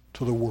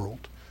to the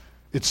world.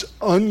 It's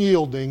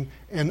unyielding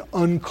and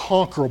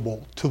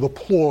unconquerable to the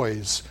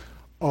ploys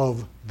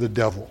of the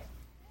devil.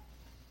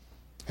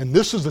 And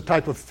this is the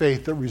type of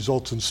faith that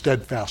results in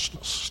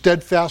steadfastness.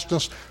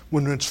 Steadfastness,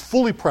 when it's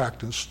fully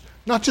practiced,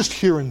 not just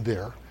here and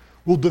there,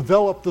 will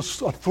develop a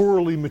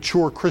thoroughly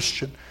mature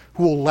Christian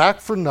who will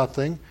lack for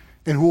nothing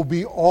and who will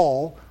be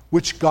all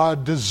which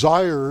God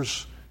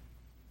desires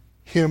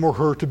him or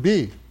her to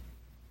be.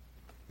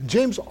 And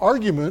James'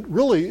 argument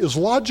really is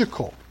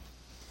logical.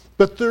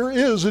 But there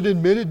is an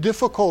admitted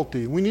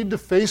difficulty. We need to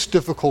face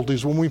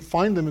difficulties when we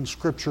find them in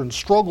Scripture and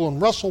struggle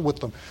and wrestle with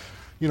them,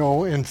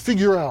 and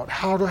figure out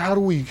how do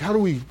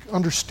we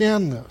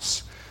understand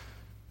this.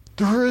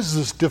 There is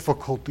this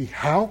difficulty.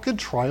 How can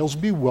trials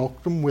be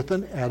welcomed with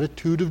an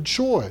attitude of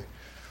joy?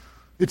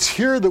 It's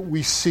here that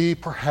we see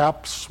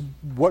perhaps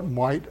what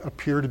might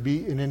appear to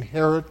be an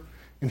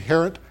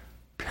inherent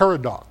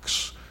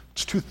paradox.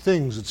 It's two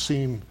things that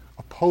seem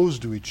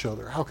opposed to each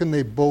other. How can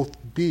they both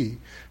be?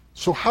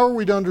 So how are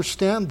we to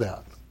understand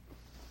that?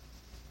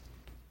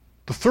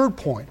 The third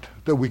point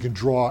that we can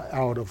draw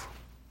out of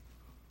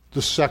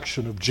this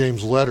section of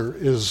James' letter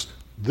is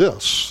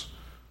this: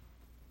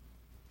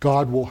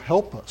 God will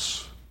help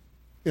us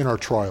in our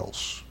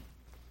trials.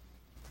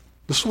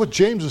 This is what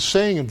James is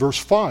saying in verse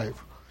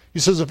 5. He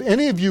says, if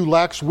any of you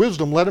lacks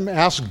wisdom, let him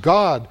ask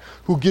God,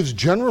 who gives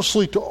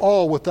generously to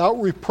all without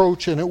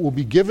reproach, and it will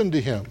be given to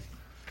him.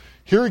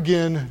 Here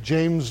again,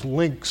 James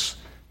links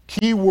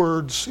key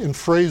words and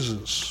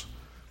phrases.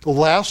 The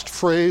last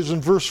phrase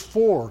in verse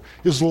 4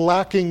 is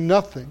lacking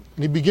nothing.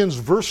 And he begins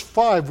verse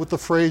 5 with the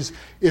phrase,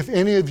 if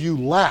any of you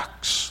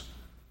lacks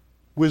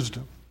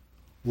wisdom.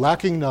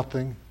 Lacking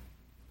nothing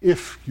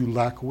if you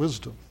lack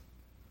wisdom.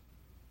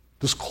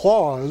 This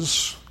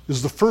clause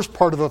is the first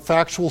part of a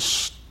factual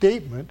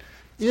statement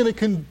in a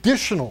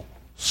conditional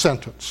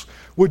sentence.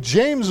 What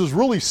James is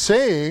really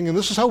saying, and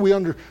this is how we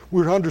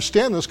would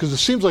understand this, because it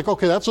seems like,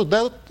 okay,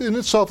 that in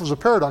itself is a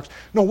paradox.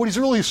 No, what he's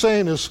really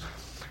saying is,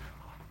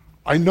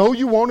 I know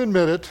you won't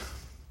admit it,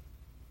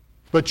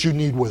 but you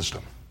need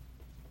wisdom.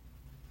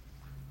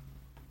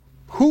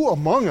 Who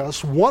among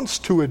us wants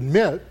to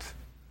admit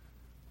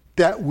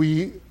that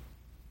we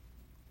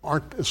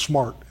aren't as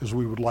smart as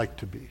we would like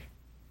to be?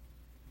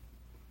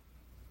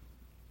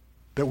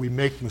 That we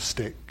make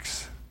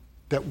mistakes,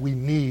 that we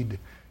need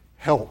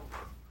help.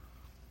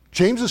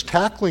 James is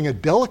tackling a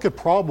delicate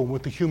problem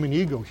with the human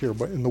ego here,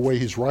 but in the way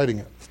he's writing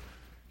it.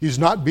 He's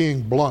not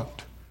being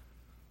blunt.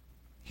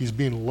 He's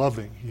being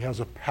loving. He has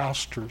a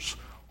pastor's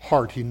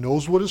heart. He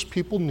knows what his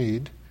people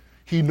need.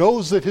 He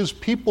knows that his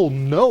people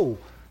know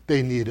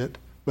they need it,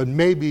 but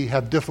maybe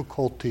have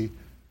difficulty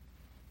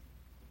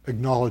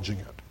acknowledging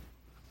it.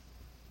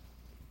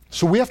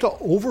 So we have to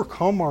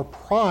overcome our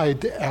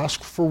pride to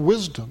ask for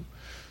wisdom.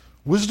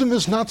 Wisdom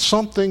is not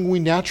something we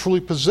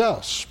naturally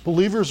possess.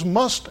 Believers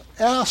must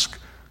ask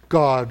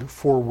God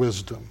for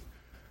wisdom.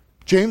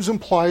 James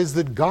implies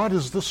that God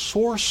is the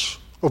source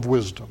of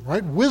wisdom,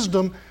 right?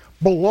 Wisdom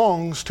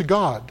belongs to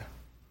God.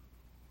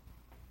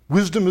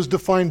 Wisdom is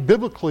defined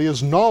biblically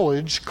as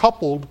knowledge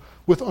coupled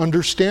with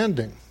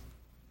understanding.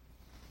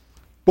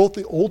 Both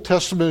the Old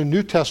Testament and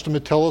New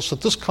Testament tell us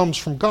that this comes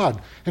from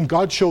God, and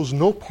God shows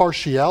no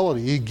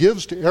partiality. He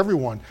gives to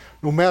everyone,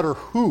 no matter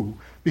who,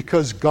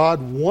 because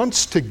God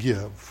wants to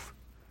give.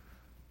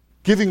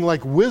 Giving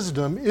like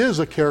wisdom is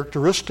a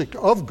characteristic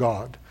of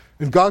God,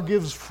 and God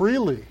gives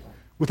freely,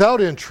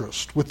 without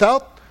interest,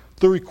 without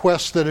the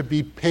request that it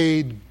be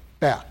paid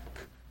back.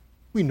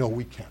 We know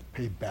we can't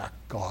pay back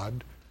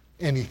God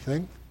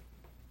anything.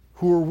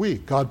 Who are we?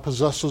 God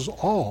possesses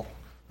all.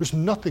 There's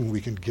nothing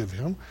we can give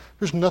him.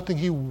 There's nothing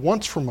he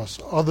wants from us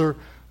other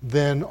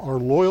than our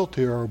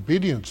loyalty, our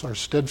obedience, our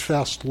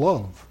steadfast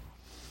love.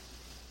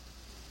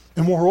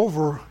 And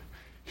moreover,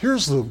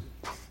 here's the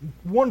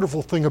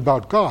wonderful thing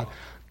about God.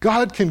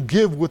 God can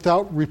give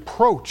without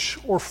reproach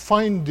or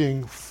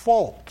finding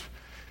fault.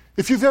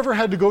 If you've ever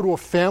had to go to a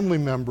family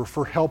member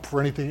for help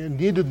for anything and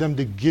needed them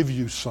to give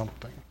you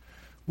something,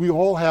 we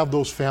all have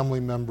those family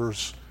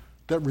members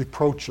that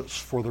reproach us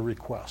for the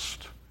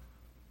request,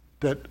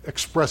 that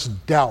express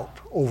doubt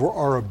over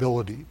our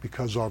ability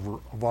because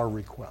of our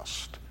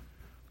request.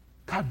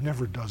 God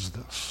never does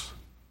this.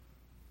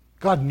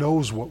 God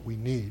knows what we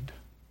need.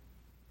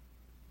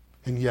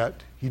 And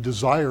yet, he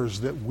desires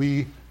that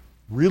we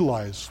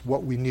realize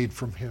what we need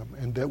from him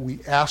and that we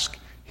ask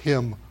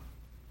him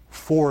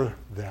for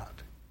that.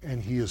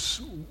 And he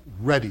is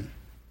ready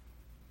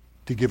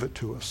to give it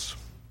to us.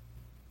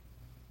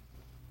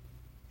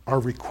 Our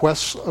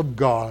requests of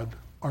God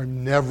are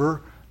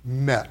never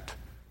met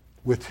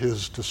with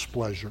his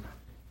displeasure.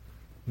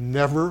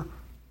 Never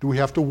do we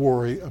have to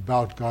worry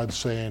about God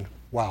saying,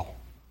 wow,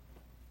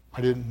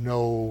 I didn't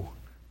know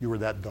you were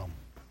that dumb.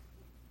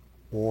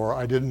 Or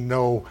I didn't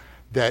know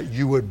that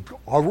you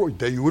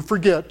would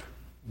forget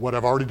what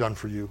I've already done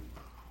for you,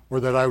 or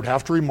that I would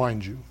have to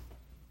remind you.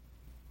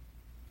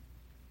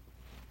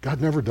 God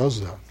never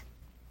does that.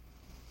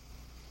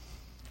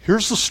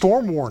 Here's the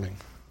storm warning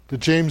that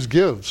James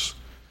gives.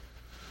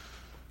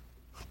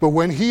 But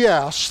when he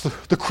asks,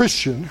 the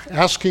Christian,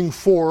 asking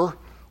for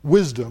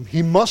wisdom,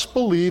 he must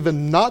believe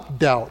and not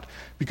doubt,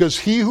 because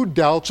he who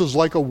doubts is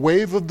like a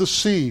wave of the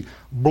sea,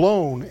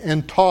 blown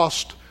and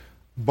tossed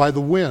by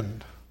the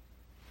wind.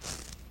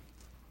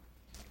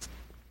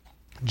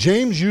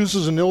 James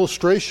uses an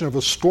illustration of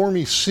a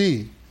stormy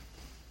sea.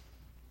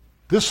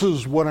 This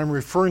is what I'm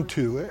referring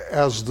to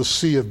as the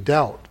sea of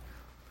doubt.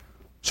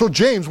 So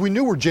James, we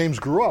knew where James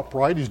grew up,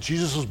 right? He's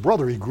Jesus'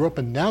 brother. He grew up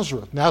in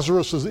Nazareth.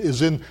 Nazareth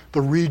is in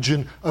the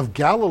region of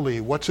Galilee.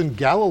 What's in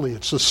Galilee?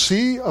 It's the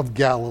Sea of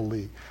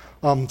Galilee,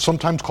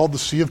 sometimes called the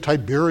Sea of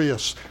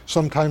Tiberias,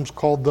 sometimes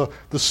called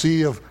the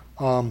Sea of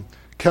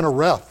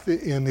Kinnereth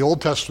in the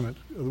Old Testament,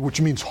 which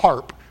means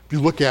harp. If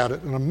you look at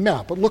it in a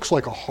map, it looks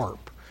like a harp.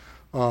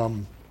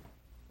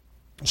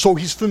 So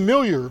he's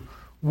familiar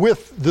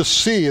with the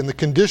sea and the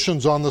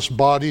conditions on this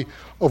body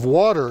of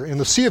water. And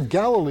the Sea of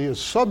Galilee is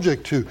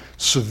subject to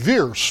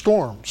severe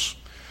storms.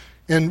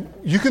 And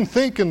you can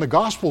think in the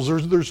Gospels,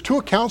 there's two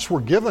accounts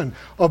were given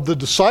of the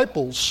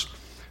disciples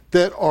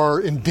that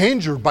are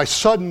endangered by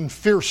sudden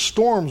fierce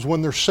storms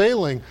when they're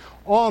sailing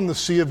on the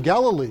Sea of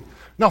Galilee.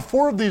 Now,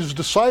 4 of these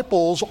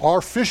disciples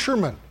are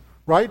fishermen,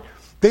 right?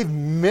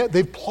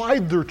 They've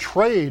plied their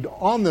trade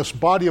on this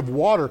body of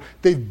water.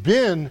 They've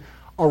been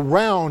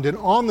around and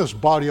on this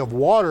body of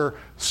water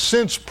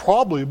since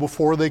probably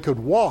before they could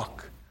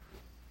walk.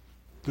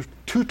 There's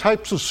 2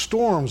 types of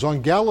storms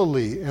on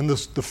Galilee, and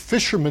the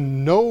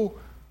fishermen know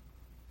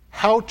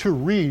how to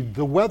read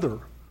the weather.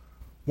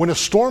 When a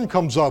storm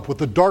comes up with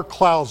the dark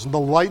clouds and the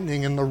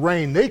lightning and the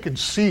rain, they can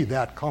see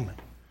that coming.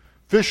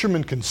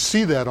 Fishermen can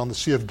see that on the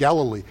Sea of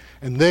Galilee,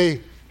 and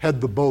they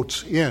head the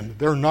boats in.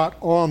 They're not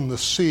on the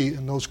sea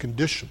in those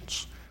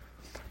conditions.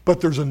 But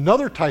there's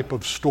another type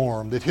of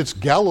storm that hits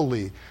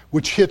Galilee,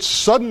 which hits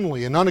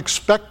suddenly and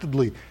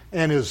unexpectedly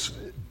and is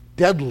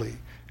deadly.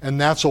 and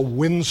that's a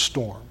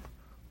windstorm.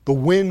 The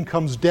wind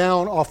comes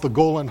down off the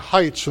Golan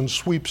Heights and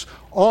sweeps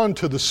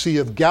onto the Sea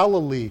of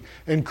Galilee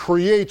and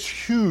creates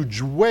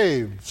huge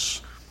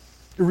waves.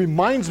 It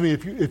reminds me,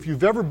 if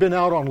you've ever been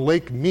out on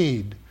Lake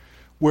Mead,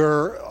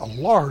 where a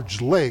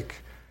large lake,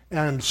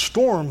 and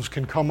storms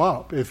can come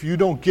up. If you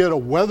don't get a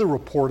weather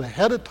report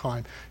ahead of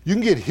time, you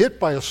can get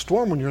hit by a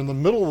storm when you're in the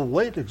middle of the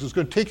lake. It's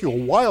going to take you a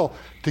while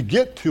to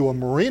get to a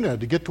marina,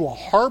 to get to a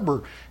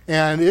harbor,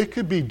 and it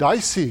could be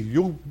dicey.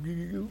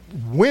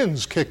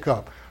 Winds kick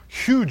up,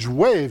 huge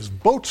waves,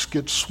 boats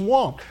get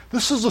swamped.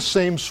 This is the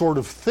same sort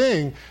of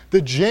thing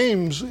that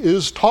James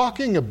is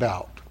talking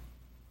about.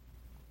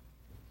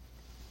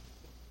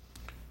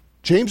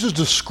 James is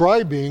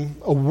describing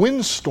a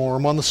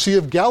windstorm on the Sea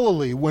of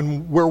Galilee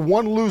where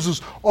one loses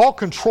all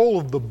control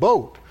of the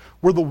boat,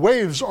 where the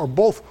waves are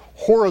both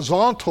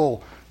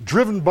horizontal,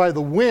 driven by the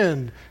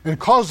wind, and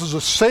causes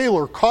a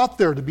sailor caught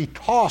there to be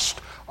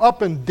tossed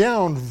up and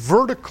down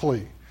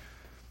vertically.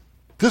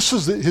 This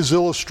is his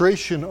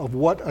illustration of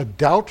what a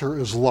doubter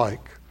is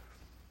like.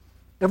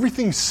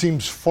 Everything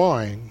seems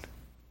fine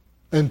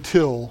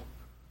until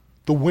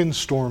the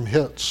windstorm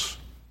hits.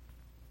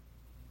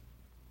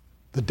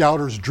 The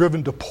doubter's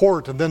driven to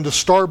port and then to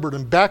starboard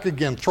and back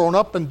again, thrown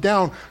up and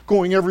down,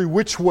 going every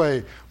which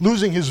way,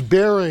 losing his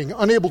bearing,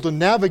 unable to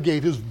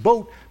navigate, his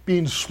boat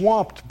being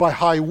swamped by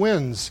high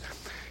winds,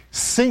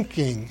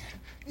 sinking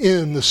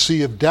in the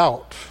sea of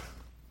doubt.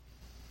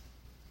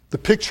 The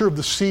picture of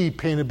the sea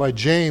painted by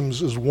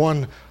James is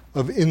one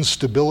of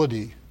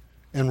instability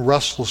and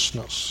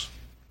restlessness.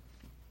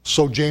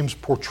 So James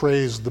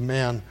portrays the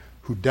man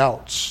who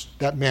doubts.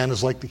 That man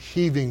is like the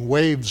heaving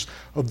waves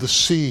of the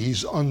sea.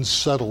 He's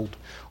unsettled,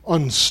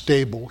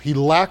 unstable. He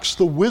lacks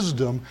the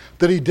wisdom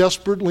that he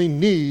desperately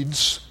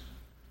needs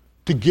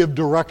to give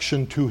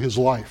direction to his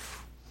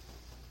life.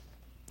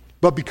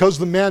 But because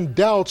the man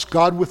doubts,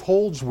 God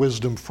withholds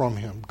wisdom from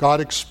him.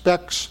 God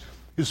expects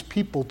his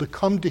people to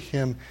come to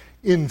him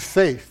in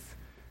faith.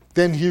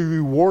 Then he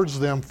rewards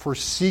them for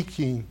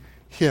seeking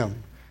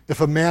him.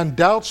 If a man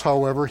doubts,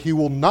 however, he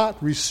will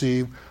not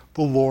receive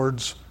the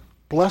Lord's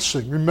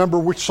blessing. Remember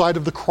which side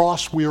of the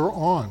cross we are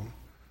on.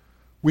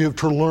 We have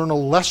to learn a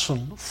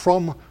lesson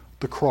from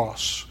the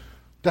cross.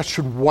 That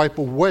should wipe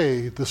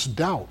away this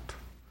doubt.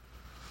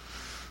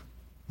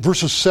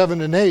 Verses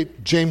 7 and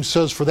 8, James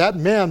says, "For that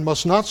man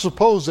must not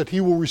suppose that he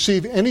will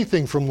receive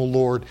anything from the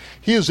Lord.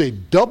 He is a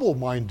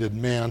double-minded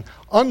man,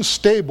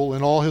 unstable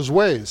in all his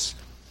ways."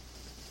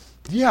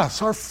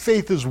 Yes, our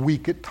faith is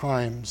weak at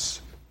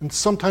times, and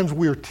sometimes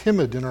we are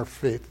timid in our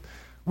faith.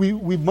 We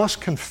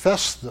must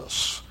confess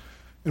this,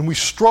 and we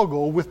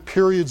struggle with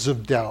periods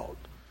of doubt.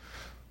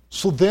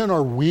 So then,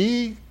 are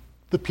we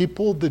the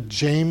people that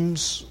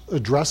James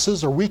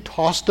addresses? Are we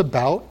tossed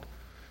about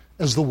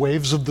as the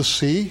waves of the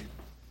sea?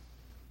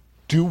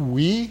 Do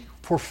we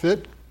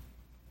forfeit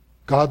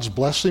God's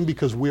blessing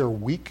because we are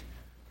weak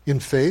in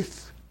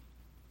faith?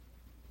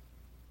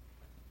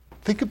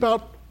 Think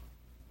about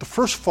the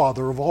first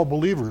father of all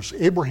believers,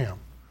 Abraham.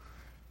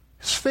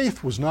 His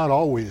faith was not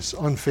always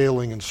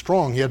unfailing and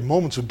strong. He had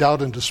moments of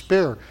doubt and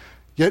despair.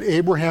 Yet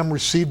Abraham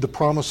received the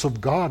promise of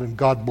God, and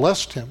God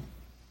blessed him.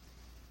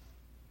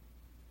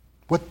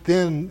 What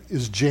then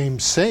is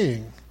James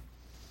saying?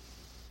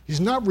 He's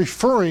not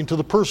referring to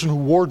the person who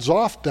wards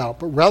off doubt,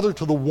 but rather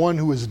to the one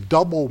who is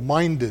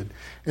double-minded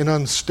and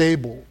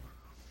unstable.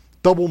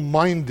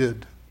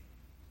 Double-minded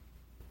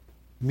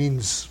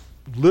means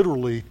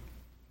literally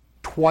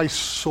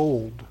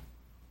twice-souled.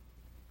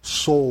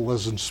 Soul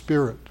as in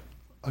spirit.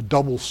 A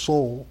double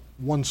soul,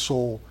 one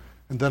soul,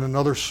 and then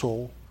another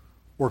soul.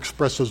 Or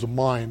expressed as a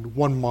mind,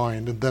 one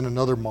mind, and then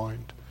another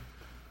mind.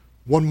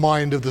 One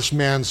mind of this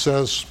man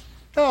says,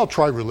 I'll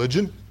try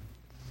religion.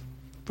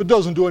 If it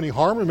doesn't do any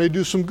harm, it may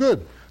do some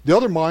good. The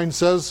other mind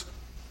says,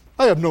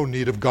 I have no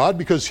need of God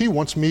because he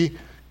wants me,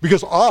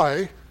 because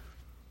I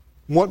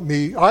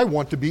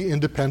want to be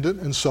independent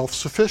and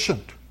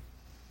self-sufficient.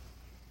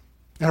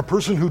 And a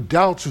person who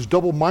doubts, who's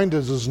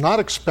double-minded, does not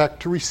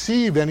expect to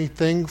receive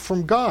anything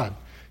from God.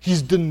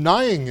 He's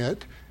denying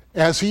it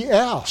as he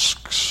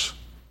asks.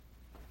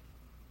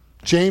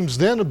 James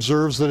then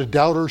observes that a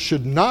doubter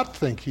should not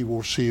think he will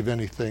receive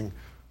anything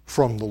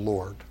from the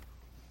Lord.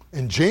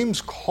 And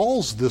James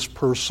calls this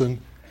person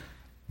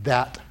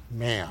that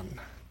man.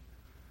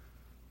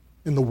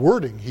 In the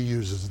wording he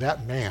uses,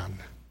 that man,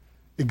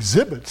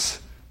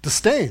 exhibits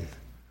disdain.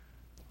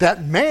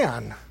 That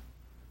man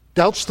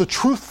doubts the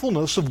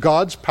truthfulness of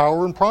God's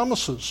power and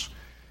promises.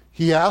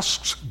 He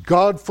asks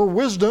God for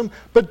wisdom,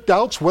 but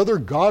doubts whether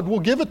God will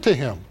give it to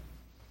him.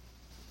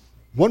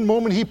 One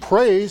moment he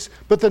prays,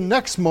 but the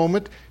next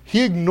moment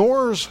he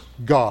ignores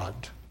God.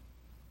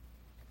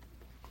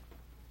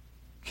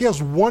 He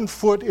has one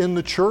foot in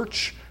the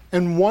church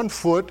and one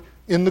foot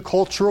in the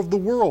culture of the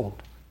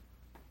world.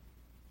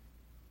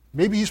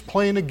 Maybe he's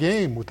playing a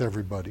game with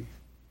everybody,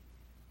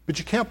 but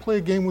you can't play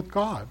a game with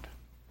God.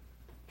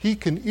 He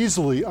can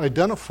easily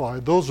identify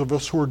those of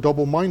us who are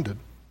double-minded.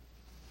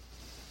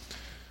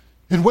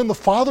 And when the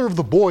father of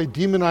the boy,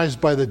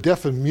 demonized by the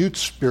deaf and mute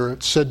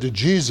spirit, said to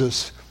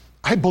Jesus,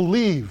 I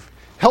believe.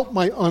 Help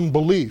my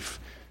unbelief.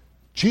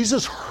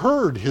 Jesus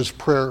heard his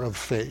prayer of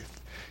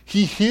faith.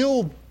 He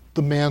healed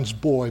the man's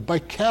boy by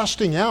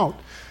casting out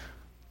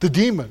the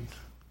demon.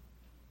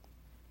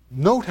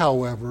 Note,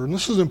 however, and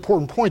this is an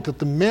important point, that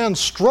the man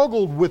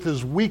struggled with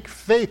his weak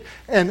faith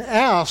and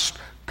asked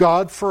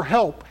God for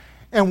help.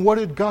 And what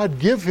did God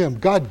give him?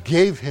 God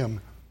gave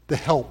him the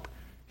help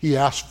he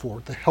asked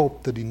for, the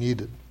help that he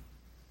needed.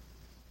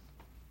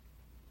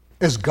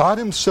 As God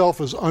himself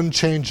is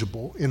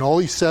unchangeable in all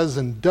he says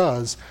and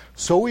does,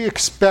 so he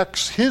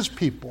expects his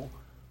people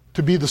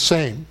to be the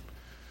same.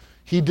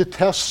 He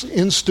detests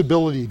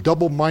instability,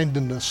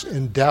 double-mindedness,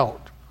 and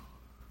doubt.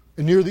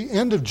 And near the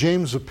end of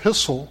James'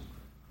 epistle,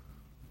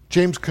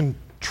 James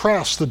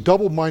contrasts the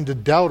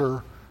double-minded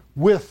doubter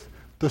with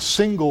the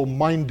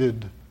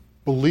single-minded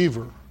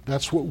believer.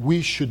 That's what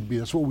we should be.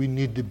 That's what we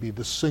need to be,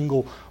 the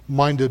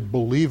single-minded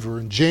believer.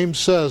 And James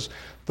says,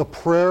 the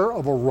prayer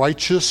of a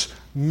righteous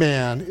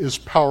man is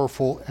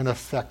powerful and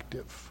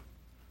effective.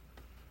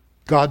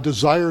 God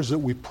desires that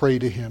we pray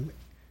to him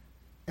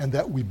and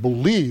that we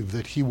believe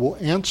that he will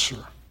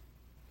answer.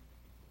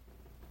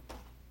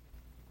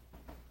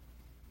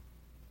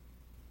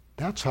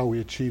 That's how we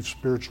achieve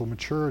spiritual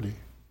maturity.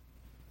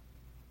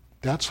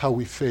 That's how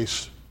we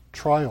face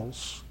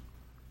trials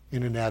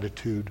in an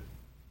attitude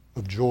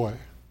of joy.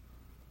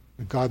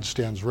 And God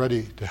stands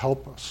ready to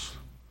help us.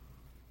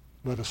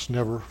 Let us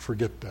never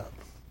forget that.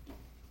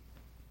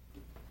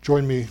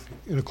 Join me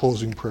in a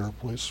closing prayer,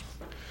 please.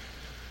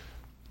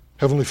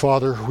 Heavenly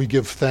Father, we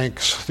give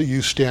thanks that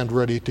you stand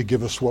ready to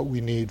give us what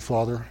we need,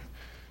 Father.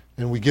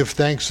 And we give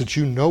thanks that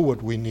you know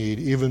what we need,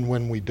 even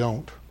when we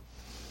don't.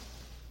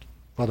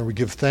 Father, we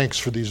give thanks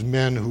for these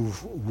men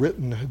who've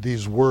written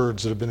these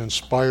words that have been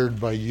inspired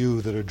by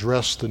you, that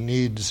address the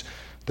needs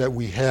that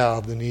we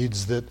have, the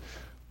needs that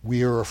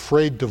we are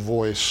afraid to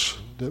voice,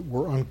 that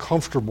we're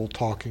uncomfortable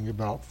talking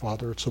about,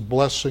 Father. It's a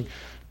blessing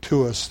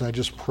to us, and I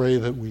just pray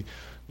that we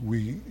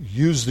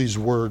use these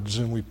words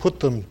and we put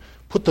them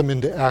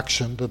into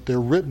action, that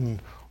they're written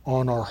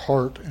on our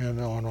heart and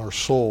on our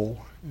soul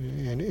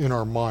and in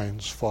our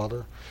minds,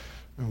 Father.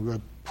 And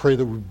we pray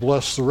that we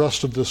bless the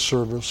rest of this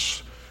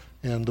service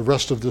and the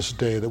rest of this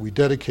day, that we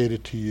dedicate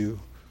it to you.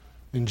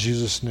 In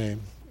Jesus'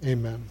 name,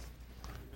 amen.